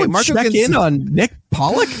 Did someone check in on Nick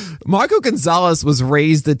Pollock? Marco Gonzalez was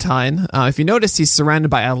raised a ton. If you notice, he's surrounded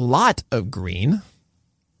by a lot of green.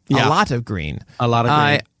 Yeah. A lot of green.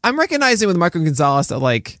 I'm recognizing with Marco Gonzalez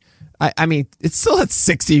that, I mean, it's still at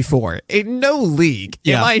 64. In no league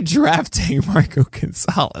am I drafting Marco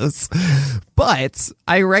Gonzalez. But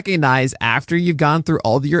I recognize after you've gone through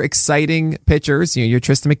all your exciting pitchers, your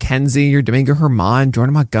Tristan McKenzie, your Domingo Germán,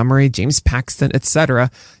 Jordan Montgomery, James Paxton, etc.,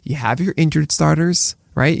 you have your injured starters,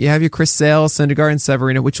 right? You have your Chris Sale, Syndergaard, and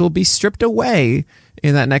Severino, which will be stripped away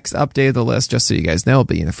in that next update of the list, just so you guys know, it'll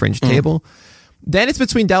be in the fringe table. Then it's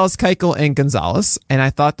between Dallas Keuchel and Gonzalez, and I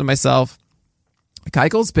thought to myself,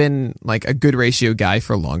 Keuchel's been like a good ratio guy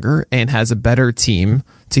for longer and has a better team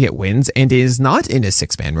to get wins and is not in a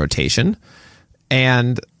 6-man rotation.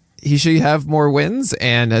 And he should have more wins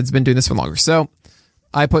and has been doing this for longer. So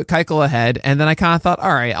I put Keuchel ahead, and then I kind of thought,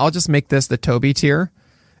 all right, I'll just make this the Toby tier.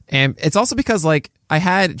 And it's also because I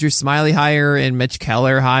had Drew Smyly higher and Mitch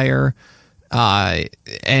Keller higher.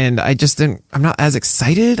 And I'm not as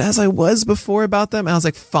excited as I was before about them. And I was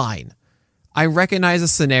like, fine. I recognize a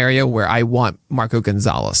scenario where I want Marco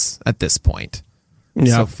Gonzalez at this point.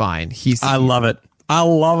 Yeah. So fine. I love it. I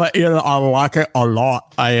love it. I like it a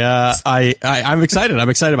lot. I'm excited. I'm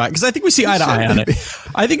excited about it because I think we see eye to eye on it.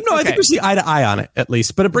 I think we see eye to eye on it at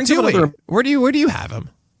least. But it brings up another. Where do you have him?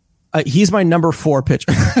 He's my number 4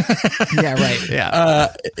 pitcher. Yeah, right. Yeah.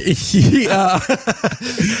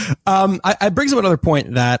 I brings up another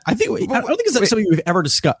point that I don't think it's something we've ever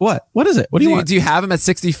discussed. What is it? What do you want? Do you have him at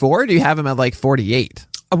 64? Or do you have him at 48?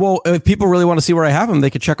 Well, if people really want to see where I have him, they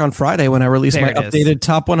could check on Friday when I release my updated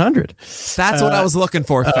top 100. That's what I was looking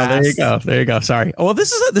for. There you go. There you go. Sorry. Well,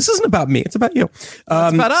 this isn't about me. It's about you. It's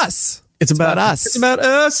about us. It's about us. It's about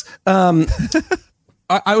us.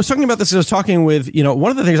 I was talking about this. I was talking with,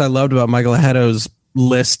 one of the things I loved about Michael Ahedo's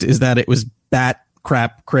list is that it was bat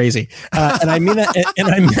crap crazy. And I mean that,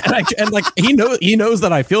 and like he knows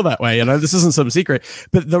that I feel that way. This isn't some secret,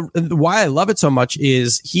 but why I love it so much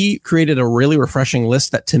is he created a really refreshing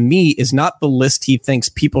list that to me is not the list he thinks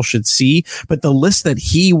people should see, but the list that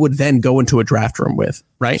he would then go into a draft room with.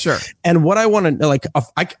 Right. Sure. And what I want to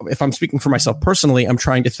if I'm speaking for myself personally, I'm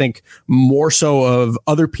trying to think more so of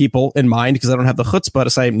other people in mind because I don't have the chutzpah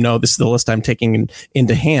to say, no, this is the list I'm taking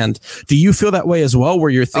into hand. Do you feel that way as well?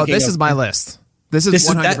 Where you're thinking, this is my list. This is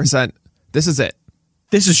 100%. This is it.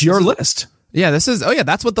 This is your list. Yeah,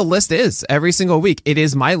 that's what the list is every single week. It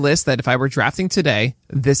is my list that if I were drafting today,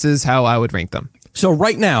 this is how I would rank them. So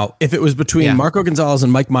right now, if it was between Marco Gonzalez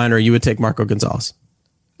and Mike Minor, you would take Marco Gonzalez.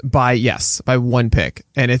 By 1 pick.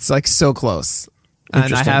 And it's so close.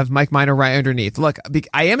 And I have Mike Minor right underneath. Look,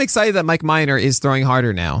 I am excited that Mike Minor is throwing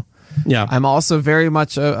harder now. Yeah. I'm also very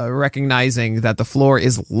much recognizing that the floor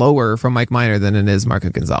is lower from Mike Minor than it is Marco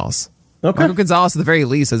Gonzalez. Okay. Marco Gonzalez, at the very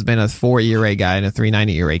least, has been a 4 ERA guy and a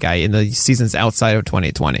 3.90 ERA guy in the seasons outside of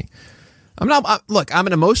 2020. I'm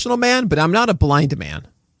an emotional man, but I'm not a blind man.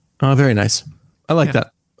 Oh, very nice. I like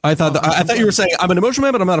that. I thought you were saying I'm an emotional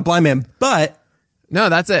man, but I'm not a blind man. But no,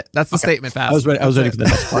 that's it. That's the statement. Fast. I was ready for the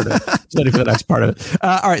next part of it.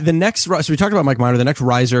 All right. The next, so we talked about Mike Minor. The next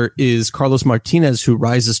riser is Carlos Martinez, who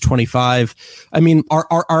rises 25. I mean,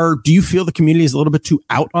 do you feel the community is a little bit too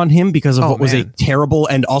out on him because of what was a terrible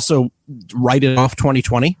and also write it off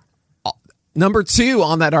 2020? Number 2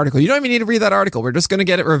 on that article. You don't even need to read that article. We're just going to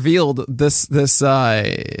get it revealed this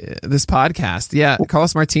podcast. Yeah,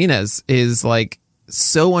 Carlos Martinez is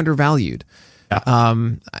so undervalued. Yeah.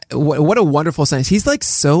 What a wonderful sentence. He's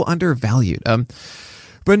so undervalued.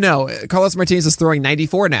 But no, Carlos Martinez is throwing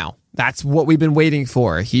 94 now. That's what we've been waiting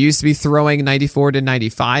for. He used to be throwing 94 to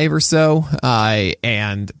 95 or so.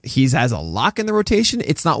 And he has a lock in the rotation.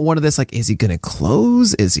 It's not one of this, is he going to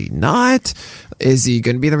close? Is he not? Is he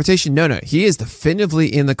going to be in the rotation? No. He is definitively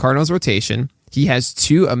in the Cardinals rotation. He has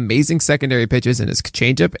 2 amazing secondary pitches in his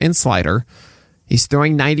changeup and slider. He's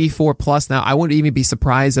throwing 94 plus now. I wouldn't even be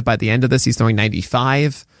surprised if by the end of this, he's throwing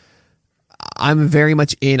 95. I'm very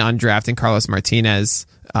much in on drafting Carlos Martinez.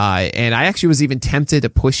 And I actually was even tempted to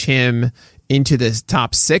push him into this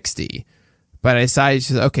top 60. But I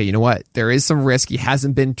decided, okay, you know what? There is some risk. He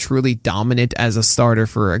hasn't been truly dominant as a starter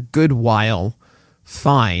for a good while.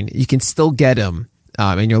 fine. You can still get him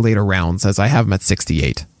in your later rounds, as I have him at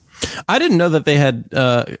 68. I didn't know that they had,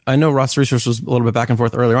 I know Ross Resource was a little bit back and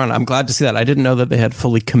forth earlier on. I'm glad to see that. I didn't know that they had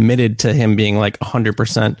fully committed to him being like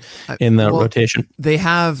 100% in the rotation. They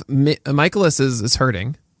have, Michaelis is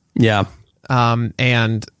hurting. Yeah.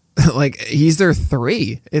 And like, he's their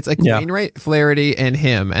 3. It's like Wainwright, Flaherty, and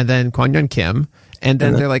him, and then Kwon Kim. And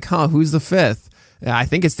then they're like, who's the 5th? I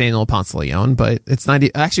think it's Daniel Ponce de Leon, but it's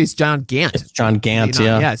actually it's John Gant. It's John Gant,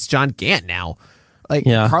 Yeah, it's John Gant now. Like,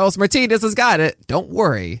 Carlos Martinez has got it. Don't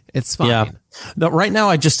worry. It's fine. Yeah. No, right now,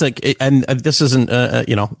 I just like, and this isn't,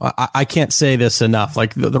 I can't say this enough.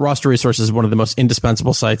 Like, the roster resource is one of the most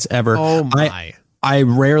indispensable sites ever. Oh, my. I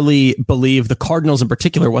rarely believe the Cardinals in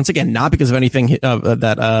particular, once again, not because of anything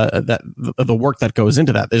the work that goes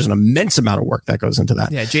into that. There's an immense amount of work that goes into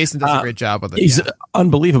that. Yeah, Jason does a great job with it. He's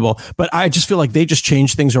unbelievable. But I just feel like they just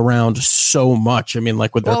change things around so much. I mean,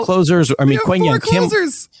 like with their closers. I mean, Kwon Young Kim.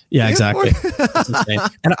 Yeah, exactly. That's insane.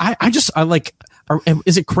 And I like.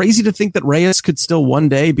 Is it crazy to think that Reyes could still one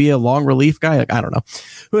day be a long relief guy? Like, I don't know.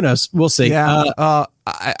 Who knows? We'll see. Yeah.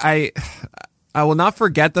 I will not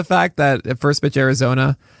forget the fact that at first pitch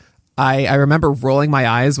Arizona, I remember rolling my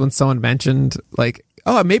eyes when someone mentioned like,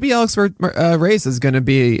 maybe Alex Reyes is going to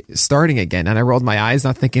be starting again. And I rolled my eyes,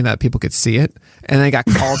 not thinking that people could see it. And then I got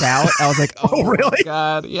called out. I was like, oh, really? My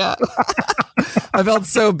God. Yeah. I felt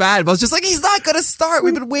so bad. But I was just like, he's not going to start.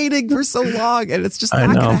 We've been waiting for so long. And it's just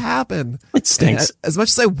not going to happen. It stinks. As much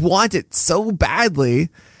as I want it so badly,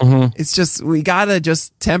 it's just, we got to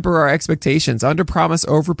just temper our expectations. Under promise,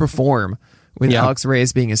 over perform. With Alex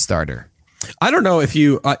Reyes being a starter. I don't know if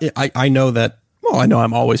you, I know that, I know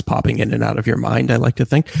I'm always popping in and out of your mind, I like to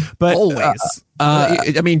think. But always.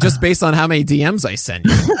 I mean, just based on how many DMs I send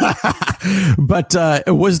you. But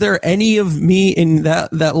was there any of me in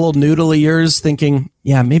that little noodle of yours thinking,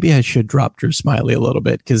 maybe I should drop Drew Smyly a little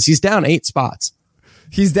bit? Because he's down 8 spots.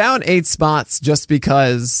 He's down 8 spots just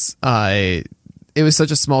because it was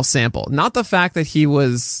such a small sample. Not the fact that he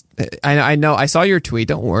was, I know, I saw your tweet,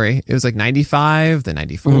 don't worry. It was like 95, then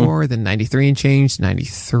 94, then 93 and change,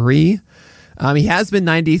 93. He has been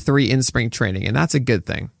 93 in spring training, and that's a good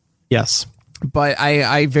thing. Yes. But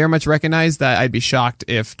I very much recognize that I'd be shocked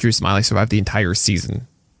if Drew Smyly survived the entire season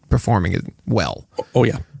performing it well. Oh,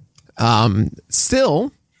 yeah.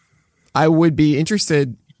 Still, I would be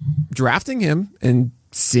interested drafting him and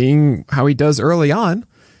seeing how he does early on.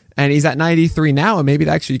 And he's at 93 now, and maybe it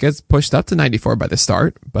actually gets pushed up to 94 by the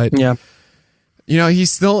start. But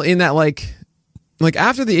he's still in that like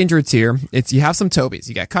after the injured tier, it's you have some Tobies.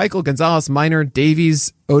 You got Keuchel, Gonzalez, Minor,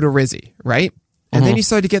 Davies, Odorizzi, right? And then you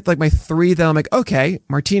start to get like my 3 that I'm like, okay,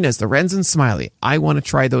 Martinez, Lorenzen, Smyly. I want to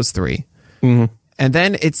try those 3. And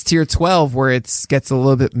then it's tier 12 where it gets a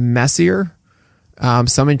little bit messier.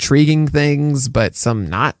 Some intriguing things, but some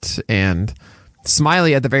not. And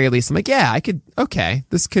Smyly, at the very least, I'm like,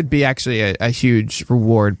 this could be actually a huge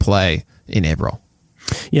reward play in April.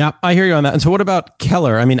 Yeah, I hear you on that. And so what about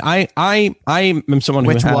Keller? I mean, I am someone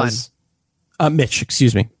who has... Mitch,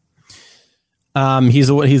 excuse me. He's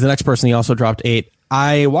the next person. He also dropped 8.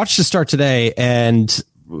 I watched his start today, and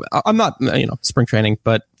I'm not, spring training,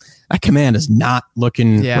 but that command is not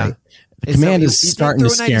looking great. The command is starting to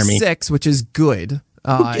scare me. 96, which is good.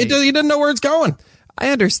 He didn't know where it's going. I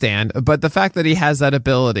understand, but the fact that he has that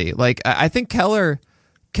ability, like I think Keller,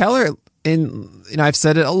 I've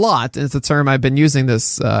said it a lot, and it's a term I've been using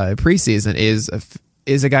this preseason,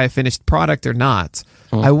 is a guy a finished product or not?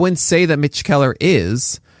 I wouldn't say that Mitch Keller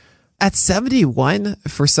is. At 71,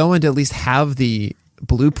 for someone to at least have the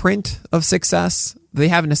blueprint of success, they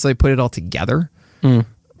haven't necessarily put it all together.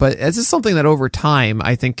 But this is something that over time,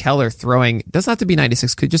 I think Keller throwing, doesn't have to be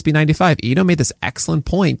 96, could just be 95. Ito made this excellent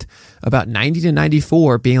point about 90 to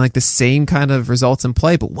 94 being like the same kind of results in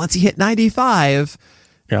play. But once he hit 95,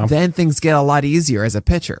 then things get a lot easier as a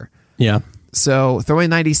pitcher. Yeah. So throwing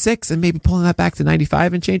 96 and maybe pulling that back to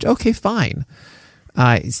 95 and change, okay, fine.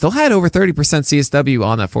 He still had over 30% CSW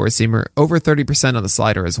on that four-seamer, over 30% on the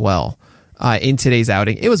slider as well. In today's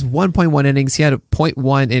outing, it was 1.1 innings. He had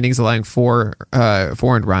 0.1 innings, allowing 4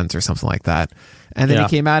 earned runs or something like that. And then he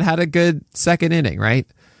came out, had a good second inning, right?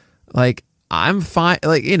 Like, I'm fine.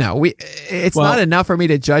 Like, it's not enough for me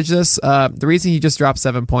to judge this. The reason he just dropped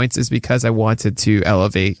 7 points is because I wanted to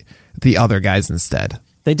elevate the other guys instead.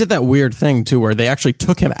 They did that weird thing too, where they actually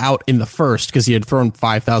took him out in the first because he had thrown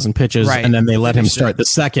 5,000 pitches, and then they let him start the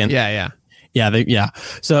second.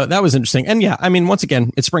 So that was interesting. And I mean, once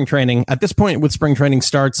again, it's spring training. At this point with spring training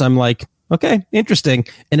starts, I'm like, okay, interesting.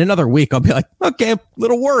 In another week, I'll be like, okay, a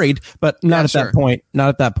little worried, but not at that point. Not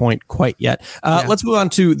at that point quite yet. Let's move on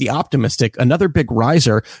to the optimistic. Another big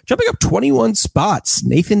riser, jumping up 21 spots.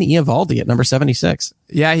 Nathan Eovaldi at number 76.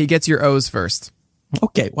 Yeah, he gets your O's first.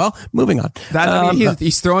 Okay, well, moving on.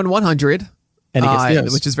 He's throwing 100. And he gets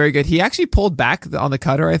the which is very good. He actually pulled back on the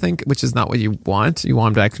cutter, I think, which is not what you want. You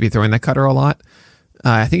want him to actually be throwing that cutter a lot.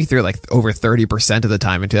 I think he threw like over 30% of the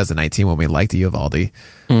time in 2019 when we liked Eovaldi.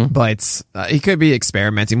 But he could be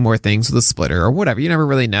experimenting more things with a splitter or whatever. You never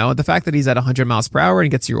really know. The fact that he's at 100 miles per hour and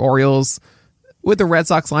gets your Orioles with the Red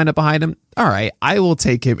Sox lineup behind him, all right, I will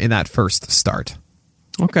take him in that first start.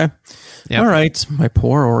 Okay. Yep. All right. My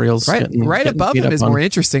poor Orioles. Right above him is more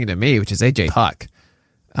interesting to me, which is AJ Puck.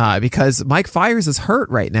 Because Mike Fiers is hurt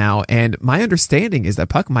right now, and my understanding is that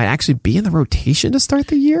Puck might actually be in the rotation to start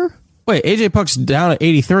the year. Wait, AJ Puck's down at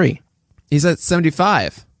 83. He's at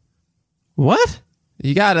 75. What?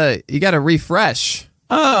 You gotta refresh.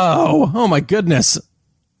 Oh my goodness.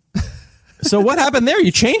 So what happened there?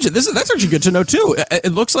 You changed it. That's actually good to know too.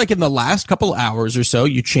 It looks like in the last couple hours or so,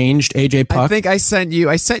 you changed AJ Puck. I think I sent you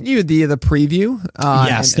the preview.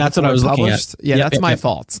 Yes, that's what I was looking at. Yeah, that's my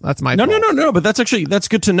fault. That's my fault. No. But that's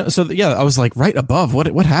good to know. So yeah, I was like right above.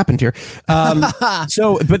 What happened here?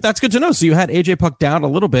 But that's good to know. So you had AJ Puck down a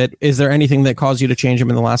little bit. Is there anything that caused you to change him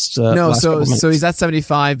in the last? No. So he's at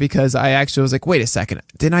 75 because I actually was like, wait a second,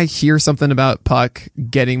 didn't I hear something about Puck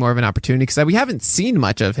getting more of an opportunity? Because we haven't seen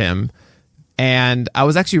much of him. And I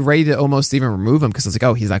was actually ready to almost even remove him because I was like,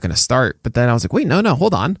 oh, he's not going to start. But then I was like, wait, no,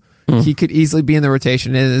 hold on. He could easily be in the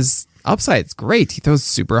rotation. His upside, it's great. He throws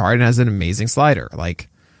super hard and has an amazing slider. Like,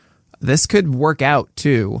 this could work out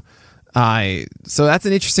too. So that's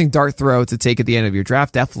an interesting dart throw to take at the end of your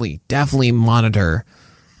draft. Definitely monitor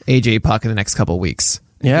AJ Puck in the next couple of weeks.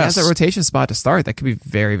 Yes. If he has a rotation spot to start, that could be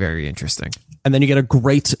very, very interesting. And then you get a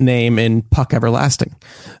great name in Puck Everlasting.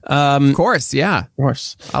 Of course, yeah. Of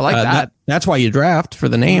course. I like that. That's why you draft, for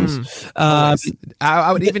the names.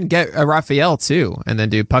 I would even get a Raphael, too, and then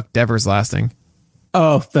do Puck Everlasting.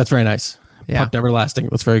 Oh, that's very nice. Yeah. Puck Everlasting.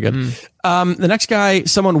 That's very good. The next guy,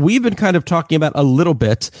 someone we've been kind of talking about a little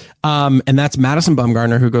bit, and that's Madison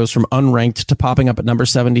Bumgarner, who goes from unranked to popping up at number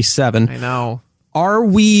 77. I know. Are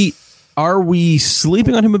we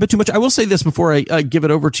sleeping on him a bit too much? I will say this before I give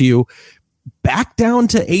it over to you. Back down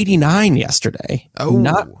to 89 yesterday.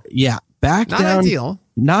 Back down. Not ideal.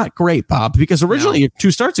 Not great, Bob, because originally 2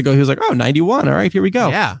 starts ago, he was like, 91. All right, here we go.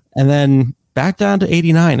 Yeah. And then back down to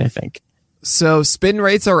 89, I think. So spin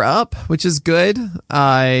rates are up, which is good.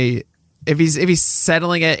 If he's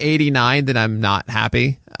settling at 89, then I'm not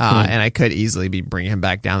happy. And I could easily be bringing him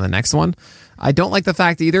back down the next one. I don't like the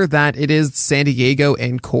fact either that it is San Diego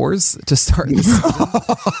and Coors to start the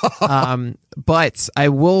season. But I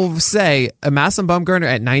will say Madison Bumgarner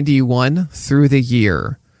at 91 through the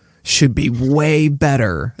year should be way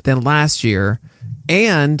better than last year.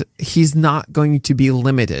 And he's not going to be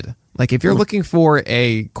limited. Like if you're looking for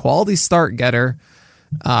a quality start getter,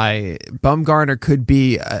 Bumgarner could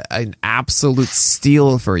be an absolute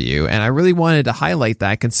steal for you. And I really wanted to highlight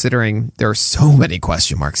that considering there are so many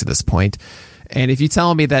question marks at this point. And if you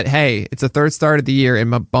tell me that, hey, it's the third start of the year and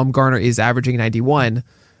Bumgarner is averaging 91,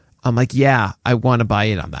 I'm like, yeah, I want to buy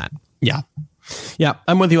in on that. Yeah,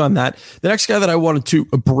 I'm with you on that. The next guy that I wanted to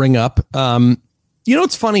bring up,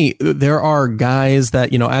 it's funny. There are guys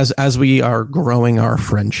that, as we are growing our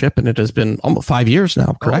friendship, and it has been almost 5 years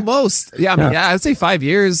now, correct? Almost. Yeah, I would say 5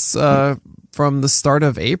 years from the start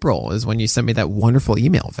of April is when you sent me that wonderful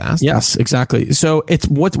email, Fast. Yes, exactly. So it's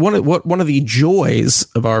one of the joys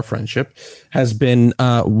of our friendship has been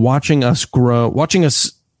watching us grow,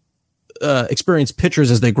 experience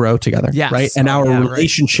pitchers as they grow together, right? And our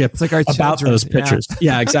relationship like our about children. Those pitchers.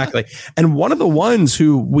 Yeah, exactly. And one of the ones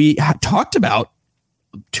who we had talked about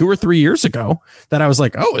 2 or 3 years ago that I was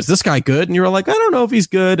like, oh, is this guy good? And you were like, I don't know if he's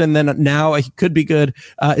good. And then now he could be good.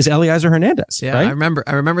 Is Eliezer Hernandez. Yeah, right?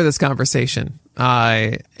 I remember this conversation.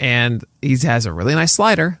 And he has a really nice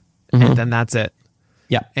slider, and then that's it.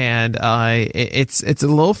 Yeah. And it's a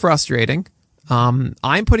little frustrating.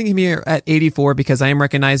 I'm putting him here at 84 because I am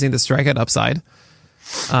recognizing the strikeout upside.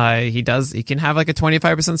 He can have like a 25%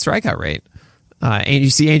 strikeout rate. And you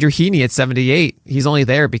see Andrew Heaney at 78. He's only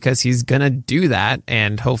there because he's going to do that,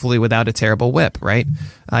 and hopefully without a terrible whip, right?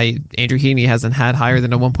 Andrew Heaney hasn't had higher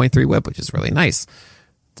than a 1.3 whip, which is really nice.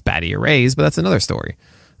 It's bad ERAs, but that's another story.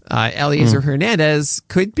 Eliezer Hernandez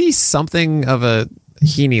could be something of a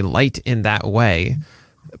Heaney light in that way,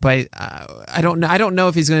 but I don't know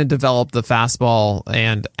if he's going to develop the fastball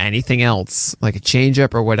and anything else, like a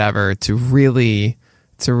changeup or whatever, to really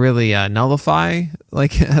nullify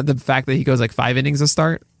like the fact that he goes like 5 innings a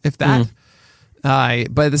start, if that.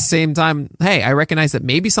 But at the same time, hey, I recognize that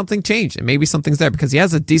maybe something changed and maybe something's there because he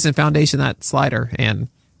has a decent foundation, that slider. And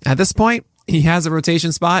at this point, he has a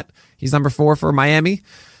rotation spot. He's number 4 for Miami.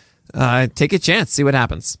 Take a chance, see what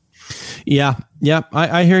happens. Yeah,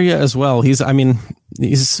 I hear you as well. He's another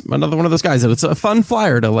one of those guys that it's a fun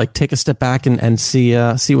flyer to like take a step back and see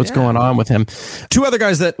what's going on with him. 2 other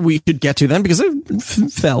guys that we should get to then because they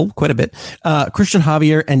fell quite a bit. Christian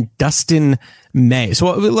Javier and Dustin May. So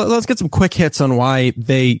let's get some quick hits on why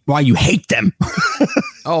you hate them.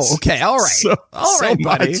 Oh, okay. All right. All right,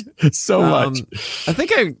 buddy. So much. I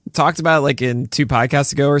think I talked about it like in 2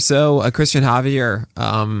 podcasts ago or so. Christian Javier,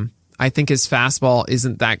 I think his fastball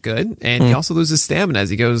isn't that good, and he also loses stamina as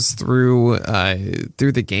he goes through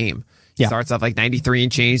the game. He starts off like 93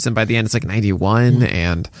 and change, and by the end it's like 91.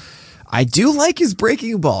 And I do like his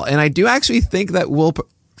breaking ball, and I do actually think that will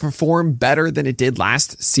perform better than it did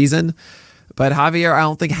last season. But Javier, I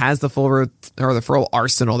don't think has the full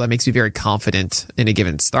arsenal that makes me very confident in a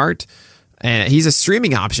given start. And he's a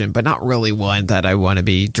streaming option, but not really one that I want to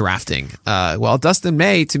be drafting. Well, Dustin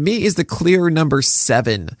May, to me, is the clear number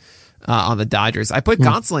 7 on the Dodgers. I put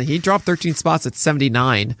Gonsolin. He dropped 13 spots at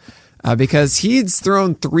 79 because he's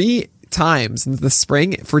thrown 3 times in the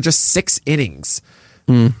spring for just 6 innings.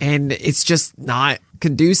 And it's just not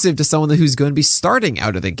conducive to someone who's going to be starting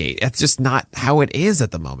out of the gate. That's just not how it is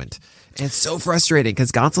at the moment. And it's so frustrating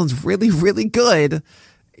because Gonsolin's really, really good.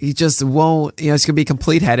 He just won't, it's going to be a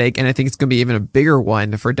complete headache. And I think it's going to be even a bigger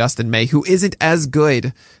one for Dustin May, who isn't as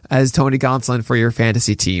good as Tony Gonsolin for your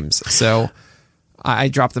fantasy teams. So I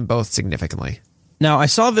dropped them both significantly. Now, I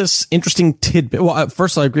saw this interesting tidbit. Well,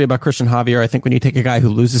 first, I agree about Christian Javier. I think when you take a guy who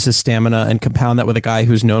loses his stamina and compound that with a guy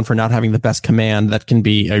who's known for not having the best command, that can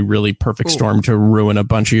be a really perfect storm to ruin a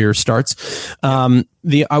bunch of your starts.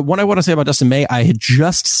 The what I want to say about Dustin May, I had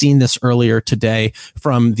just seen this earlier today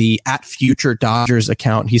from the @FutureDodgers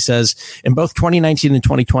account. He says, in both 2019 and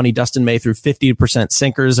 2020, Dustin May threw 50%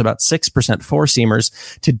 sinkers, about 6%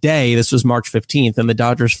 four-seamers. Today, this was March 15th, in the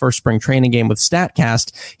Dodgers' first spring training game with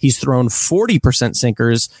StatCast, he's thrown 40%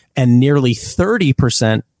 sinkers and nearly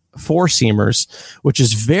 30% four-seamers, which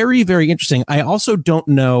is very, very interesting. I also don't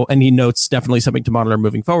know, and he notes definitely something to monitor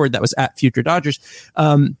moving forward. That was @FutureDodgers.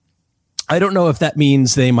 I don't know if that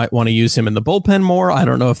means they might want to use him in the bullpen more. I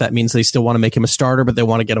don't know if that means they still want to make him a starter, but they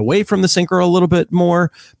want to get away from the sinker a little bit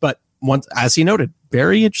more. But once, as he noted,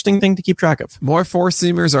 very interesting thing to keep track of. More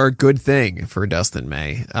four-seamers are a good thing for Dustin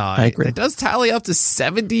May. I agree. It does tally up to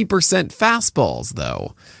 70% fastballs,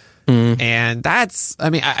 though. And that's,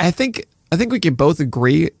 I think we can both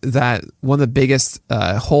agree that one of the biggest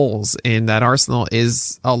holes in that arsenal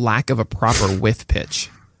is a lack of a proper whiff pitch.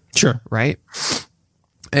 Sure. Right?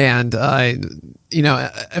 And,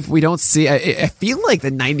 if we don't see, I feel like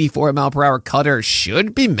the 94 mile per hour cutter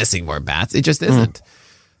should be missing more bats. It just isn't.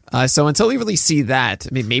 So until we really see that,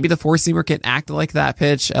 maybe the four-seamer can act like that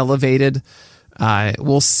pitch, elevated.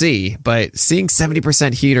 We'll see. But seeing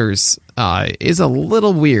 70% heaters is a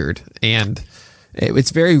little weird. And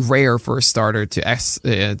it's very rare for a starter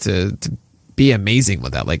to be amazing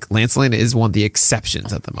with that. Like Lance Lynn is one of the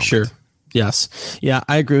exceptions at the moment. Sure. Yes. Yeah,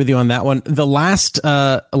 I agree with you on that one. The last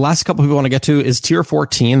couple we want to get to is tier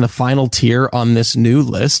 14, the final tier on this new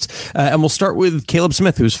list. And we'll start with Caleb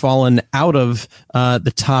Smith, who's fallen out of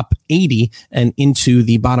the top 80 and into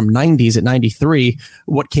the bottom 90s at 93.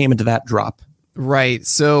 What came into that drop? Right.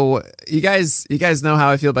 So you guys know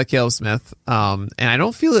how I feel about Caleb Smith. And I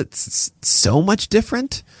don't feel it's so much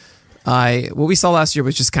different. What we saw last year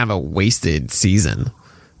was just kind of a wasted season.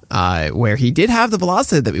 Where he did have the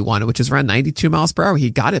velocity that we wanted, which is around 92 miles per hour. He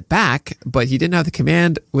got it back, but he didn't have the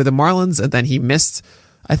command with the Marlins, and then he missed,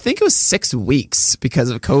 I think it was 6 weeks because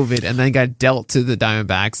of COVID, and then got dealt to the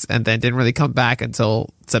Diamondbacks, and then didn't really come back until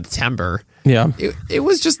September. Yeah. It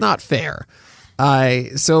was just not fair.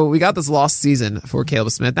 So we got this lost season for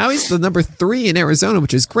Caleb Smith. Now he's the number 3 in Arizona,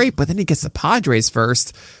 which is great, but then he gets the Padres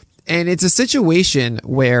first, and it's a situation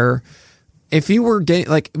where if you were getting,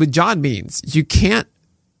 like with John Means, you can't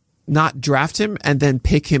not draft him and then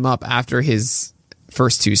pick him up after his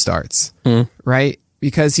first 2 starts, right?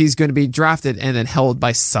 Because he's going to be drafted and then held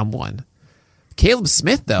by someone. Caleb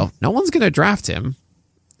Smith, though, no one's going to draft him,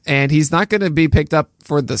 and he's not going to be picked up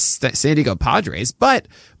for the San Diego Padres, but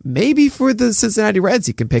maybe for the Cincinnati Reds,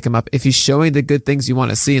 you can pick him up if he's showing the good things you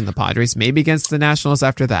want to see in the Padres, maybe against the Nationals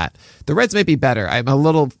after that. The Reds may be better. I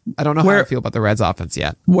don't know how I feel about the Reds offense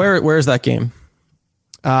yet. Where is that game?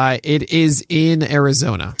 It is in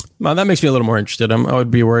Arizona. Well, that makes me a little more interested. I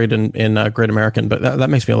would be worried in Great American, but that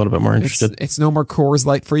makes me a little bit more interested. It's no more Coors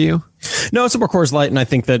Light for you? No, it's no more Coors Light, and I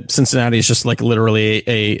think that Cincinnati is just like literally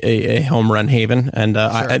a home run haven, and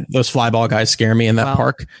sure. Those fly ball guys scare me in that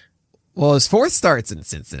park. Well, his fourth start's in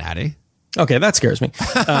Cincinnati. Okay, that scares me.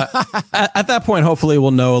 At that point, hopefully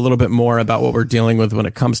we'll know a little bit more about what we're dealing with when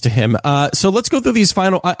it comes to him. So let's go through these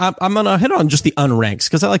final. I'm going to hit on just the unranks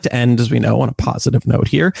because I like to end, as we know, on a positive note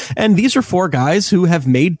here. And these are 4 guys who have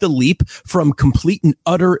made the leap from complete and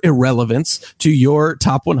utter irrelevance to your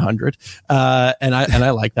top 100. And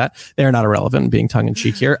I like that. They're not irrelevant, being tongue in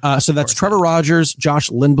cheek here. So that's Trevor Rogers, Josh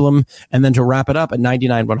Lindblom, and then to wrap it up at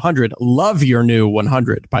 99-100. Love your new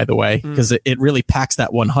 100, by the way, because it really packs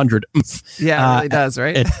that 100. Yeah, it really does,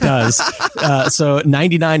 right? It does. So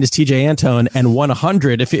 99 is TJ Antone, and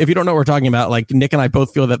 100. If you don't know what we're talking about, like Nick and I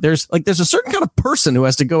both feel that there's a certain kind of person who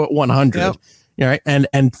has to go at 100. Yep. All right,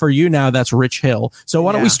 and for you now, that's Rich Hill. So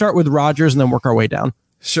why don't we start with Rogers and then work our way down?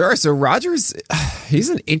 Sure. So Rogers, he's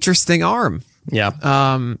an interesting arm. Yeah.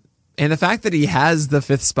 And the fact that he has the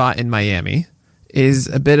 5th spot in Miami is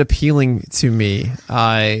a bit appealing to me.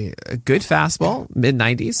 A good fastball,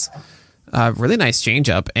 mid-90s. Really nice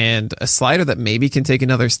changeup and a slider that maybe can take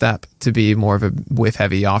another step to be more of a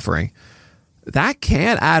whiff-heavy offering. That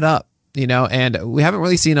can add up, and we haven't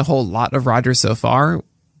really seen a whole lot of Rogers so far.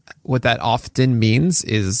 What that often means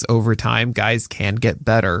is over time, guys can get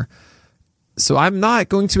better. So I'm not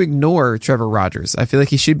going to ignore Trevor Rogers. I feel like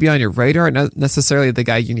he should be on your radar, not necessarily the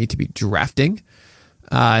guy you need to be drafting.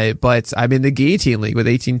 But I'm in the Guillotine League with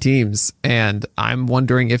 18 teams, and I'm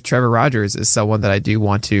wondering if Trevor Rogers is someone that I do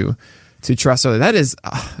want to trust. So that is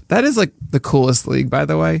like the coolest league, by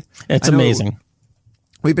the way. It's amazing.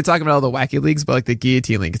 We've been talking about all the wacky leagues, but like the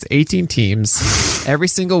Guillotine League, it's 18 teams. Every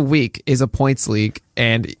single week is a points league,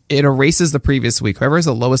 and it erases the previous week. Whoever has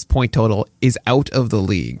the lowest point total is out of the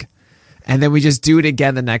league. And then we just do it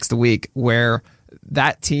again the next week where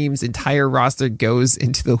that team's entire roster goes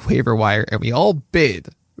into the waiver wire and we all bid.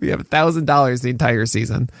 We have $1,000 the entire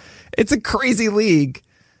season. It's a crazy league.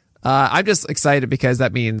 I'm just excited because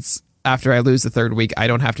that means after I lose the 3rd week, I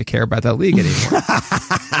don't have to care about that league anymore.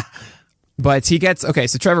 But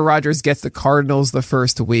so Trevor Rogers gets the Cardinals the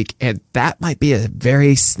first week, and that might be a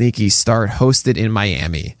very sneaky start hosted in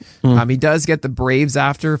Miami. He does get the Braves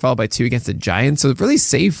after, followed by 2 against the Giants. So really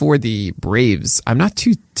save for the Braves. I'm not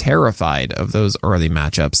too terrified of those early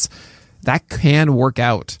matchups. That can work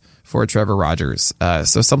out for Trevor Rogers.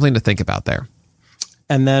 So something to think about there.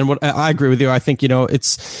 And then what I agree with you. I think,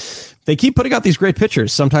 they keep putting out these great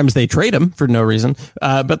pitchers. Sometimes they trade them for no reason,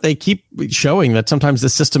 but they keep showing that sometimes the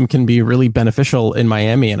system can be really beneficial in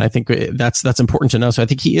Miami. And I think that's important to know. So I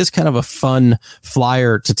think he is kind of a fun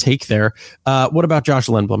flyer to take there. What about Josh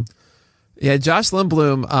Lindblom? Yeah, Josh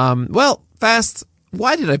Lindblom. Fast.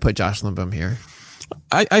 Why did I put Josh Lindblom here?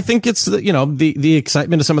 I think it's the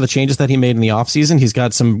excitement of some of the changes that he made in the offseason. He's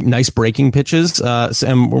got some nice breaking pitches,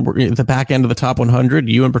 and we're at the back end of the top 100.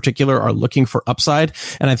 You in particular are looking for upside,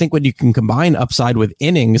 and I think when you can combine upside with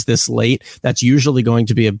innings this late, that's usually going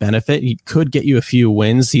to be a benefit. He could get you a few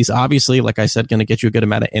wins. He's obviously, like I said, going to get you a good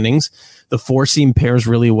amount of innings. The 4-seam pairs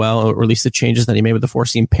really well, or at least the changes that he made with the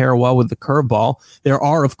 4-seam pair well with the curveball. There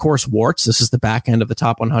are, of course, warts. This is the back end of the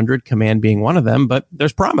top 100, command being one of them, but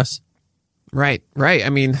there's promise. Right. I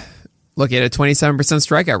mean, look, he had a 27%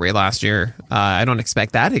 strikeout rate last year. I don't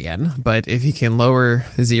expect that again, but if he can lower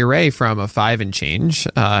his ERA from a 5 and change,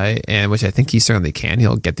 and which I think he certainly can,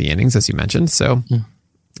 he'll get the innings, as you mentioned. So,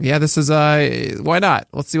 yeah, this is why not?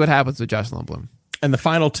 Let's see what happens with Josh Lindblom. And the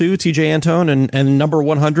final 2, TJ Antone and number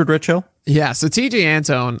 100, Rich Hill. Yeah, so TJ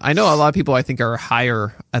Antone, I know a lot of people I think are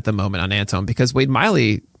higher at the moment on Antone because Wade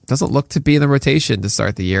Miley doesn't look to be in the rotation to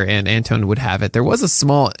start the year, and Antone would have it. There was a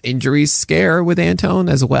small injury scare with Antone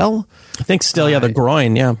as well. I think still, the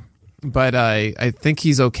groin, yeah. But I think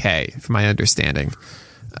he's okay, from my understanding.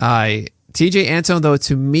 TJ Antone, though,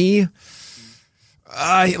 to me,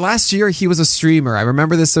 last year he was a streamer. I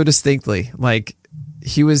remember this so distinctly. Like,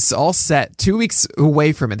 he was all set 2 weeks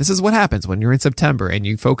away from it. This is what happens when you're in September and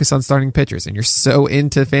you focus on starting pitchers and you're so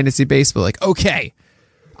into fantasy baseball. Like, okay,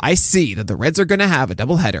 I see that the Reds are going to have a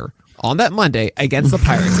doubleheader on that Monday against the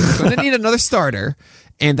Pirates. They're going to need another starter,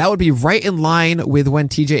 and that would be right in line with when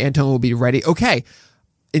TJ Antone will be ready. Okay,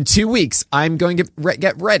 in 2 weeks, I'm going to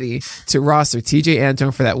get ready to roster TJ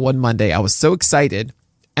Antone for that one Monday. I was so excited,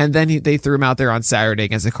 and then they threw him out there on Saturday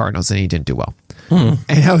against the Cardinals, and he didn't do well. And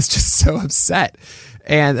I was just so upset.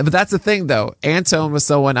 But that's the thing, though. Antone was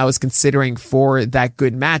someone I was considering for that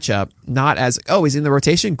good matchup, not as, he's in the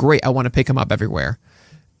rotation? Great, I want to pick him up everywhere.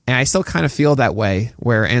 And I still kind of feel that way,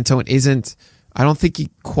 where Antone isn't I don't think he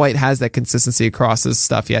quite has that consistency across his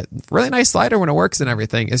stuff yet. Really nice slider when it works and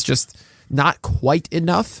everything. It's just not quite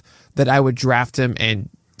enough that I would draft him and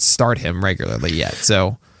start him regularly yet.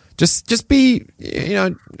 So just be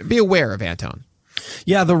aware of Antone.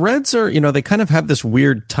 Yeah, the Reds are, they kind of have this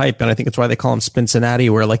weird type, and I think it's why they call him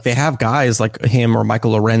Cincinnati, where like they have guys like him or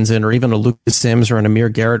Michael Lorenzen or even a Lucas Sims or an Amir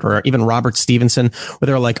Garrett or even Robert Stevenson, where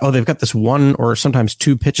they're like, oh, they've got this one or sometimes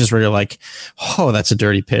two pitches where you're like, oh, that's a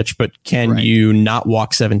dirty pitch, but can you not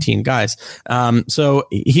walk 17 guys? So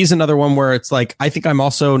he's another one where it's like, I think I'm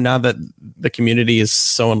also, now that the community is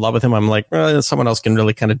so in love with him, I'm like, well, someone else can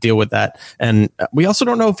really kind of deal with that. And we also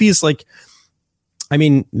don't know if he's like, I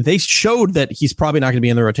mean, they showed that he's probably not going to be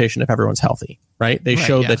in the rotation if everyone's healthy, right? They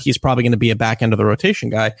showed that he's probably going to be a back end of the rotation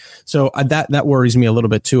guy. So that worries me a little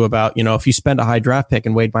bit too about, if you spend a high draft pick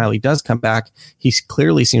and Wade Miley does come back, he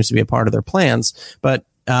clearly seems to be a part of their plans. But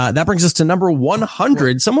that brings us to number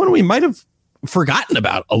 100, someone we might have forgotten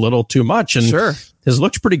about a little too much. And has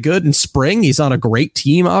looked pretty good in spring. He's on a great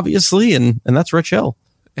team, obviously, and that's Rich Hill.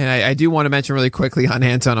 And I do want to mention really quickly on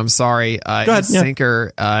Antone, I'm sorry,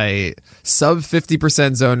 sinker, sub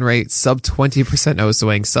 50% zone rate, sub 20% no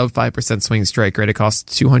swing, sub 5% swing strike rate. It cost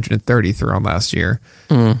 $230 through on last year.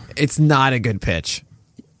 It's not a good pitch.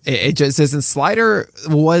 It just isn't. Slider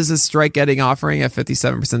was a strike getting offering at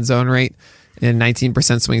 57% zone rate and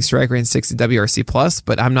 19% swing strike rate and 60 WRC plus,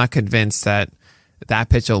 but I'm not convinced that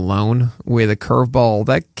pitch alone with a curveball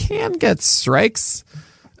that can get strikes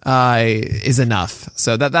is enough.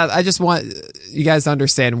 So that I just want you guys to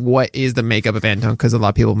understand what is the makeup of Antone, because a lot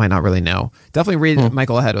of people might not really know. Definitely read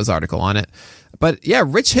Michael Ahedo's article on it. But yeah,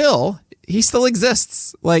 Rich Hill, he still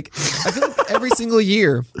exists. Like, I feel like every single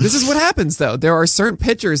year, this is what happens though. There are certain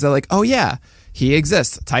pitchers that are like, oh yeah, he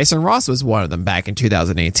exists. Tyson Ross was one of them back in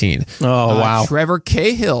 2018. Oh, wow. Trevor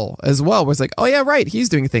Cahill as well was like, oh yeah, right, he's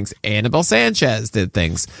doing things. Anibal Sanchez did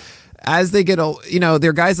things. As they get old,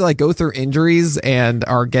 they're guys that like go through injuries and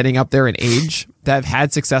are getting up there in age that have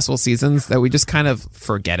had successful seasons that we just kind of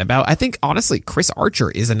forget about. I think, honestly, Chris Archer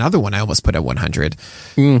is another one I almost put at 100.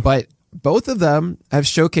 But both of them have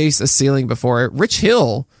showcased a ceiling before. Rich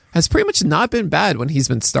Hill has pretty much not been bad when he's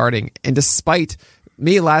been starting. And despite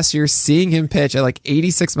me last year seeing him pitch at like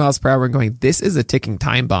 86 miles per hour and going, this is a ticking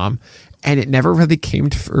time bomb, and it never really came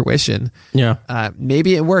to fruition. Yeah.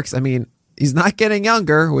 Maybe it works. I mean, he's not getting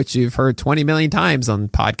younger, which you've heard 20 million times on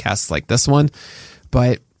podcasts like this one,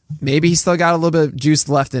 but maybe he's still got a little bit of juice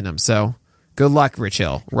left in him. So good luck, Rich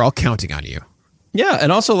Hill. We're all counting on you. Yeah.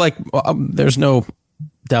 And also, like, there's no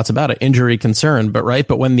doubts about it, injury concern, but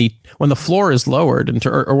when the floor is lowered,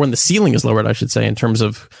 or when the ceiling is lowered, I should say, in terms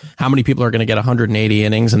of how many people are going to get 180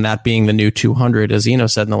 innings, and that being the new 200, as Eno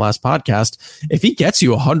said in the last podcast, if he gets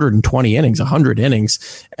you 120 innings, 100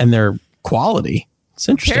 innings, and they're quality, it's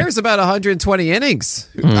interesting. Who cares about 120 innings?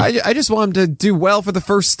 I just want him to do well for the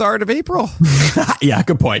first start of April. Yeah,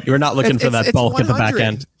 good point. You're not looking for that bulk at the back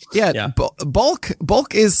end. Yeah.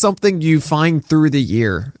 Bulk is something you find through the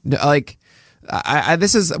year. Like,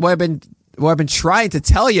 this is what I've been trying to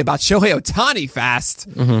tell you about Shohei Ohtani fast.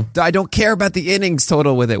 I don't care about the innings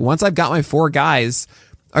total with it. Once I've got my 4 guys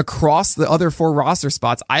across the other 4 roster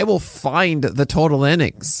spots, I will find the total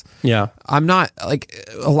innings. Yeah. I'm not like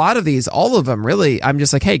a lot of these, all of them really. I'm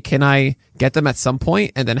just like, hey, can I get them at some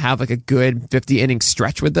point and then have like a good 50 inning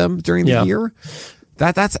stretch with them during the year?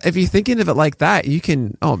 That's if you're thinking of it like that, you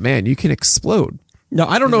can explode. No,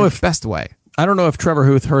 I don't know if best way. I don't know if Trevor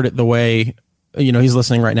Huth heard it the way, he's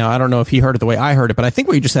listening right now. I don't know if he heard it the way I heard it, but I think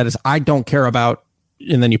what you just said is, I don't care about,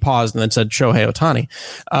 and then you paused and then said Shohei Ohtani,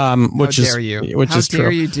 which How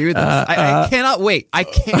dare you do this? I cannot wait. I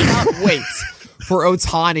cannot wait for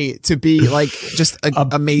Ohtani to be like just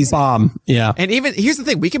amazing bomb. Yeah. And even here's the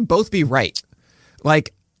thing, we can both be right.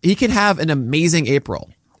 Like, he can have an amazing April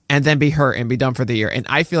and then be hurt and be done for the year, and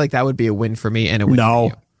I feel like that would be a win for me and a win for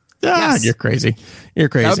you. Yes. You're crazy.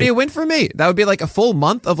 That would be a win for me. That would be like a full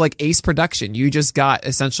month of like ace production. You just got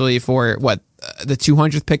essentially for the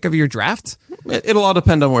 200th pick of your draft. It'll all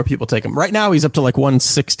depend on where people take him. Right now, he's up to like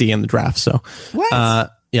 160 in the draft. So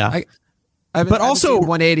what? Yeah. But also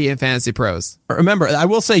 180 in Fantasy Pros. Remember, I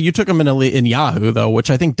will say you took him in Yahoo though,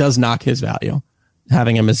 which I think does knock his value,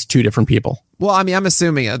 having him as 2 different people. Well, I mean, I'm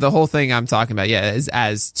assuming the whole thing I'm talking about, is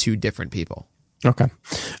as 2 different people. Okay.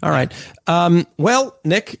 All right. Well,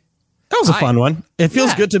 Nick, That was a fun one. It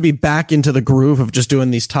feels good to be back into the groove of just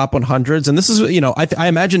doing these top 100s. And this is, I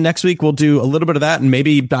imagine next week we'll do a little bit of that and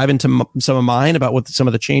maybe dive into some of mine about what some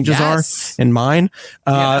of the changes are in mine.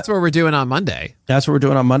 That's what we're doing on Monday. That's what we're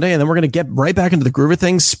doing on Monday. And then we're going to get right back into the groove of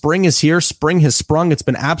things. Spring is here. Spring has sprung. It's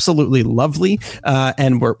been absolutely lovely.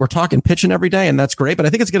 And we're talking pitching every day, and that's great. But I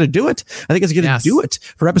think it's going to do it. I think it's going to do it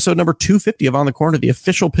for episode number 250 of On the Corner, the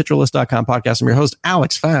official PitcherList.com podcast. I'm your host,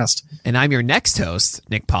 Alex Fast. And I'm your next host,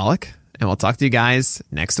 Nick Pollock. And we'll talk to you guys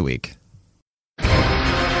next week.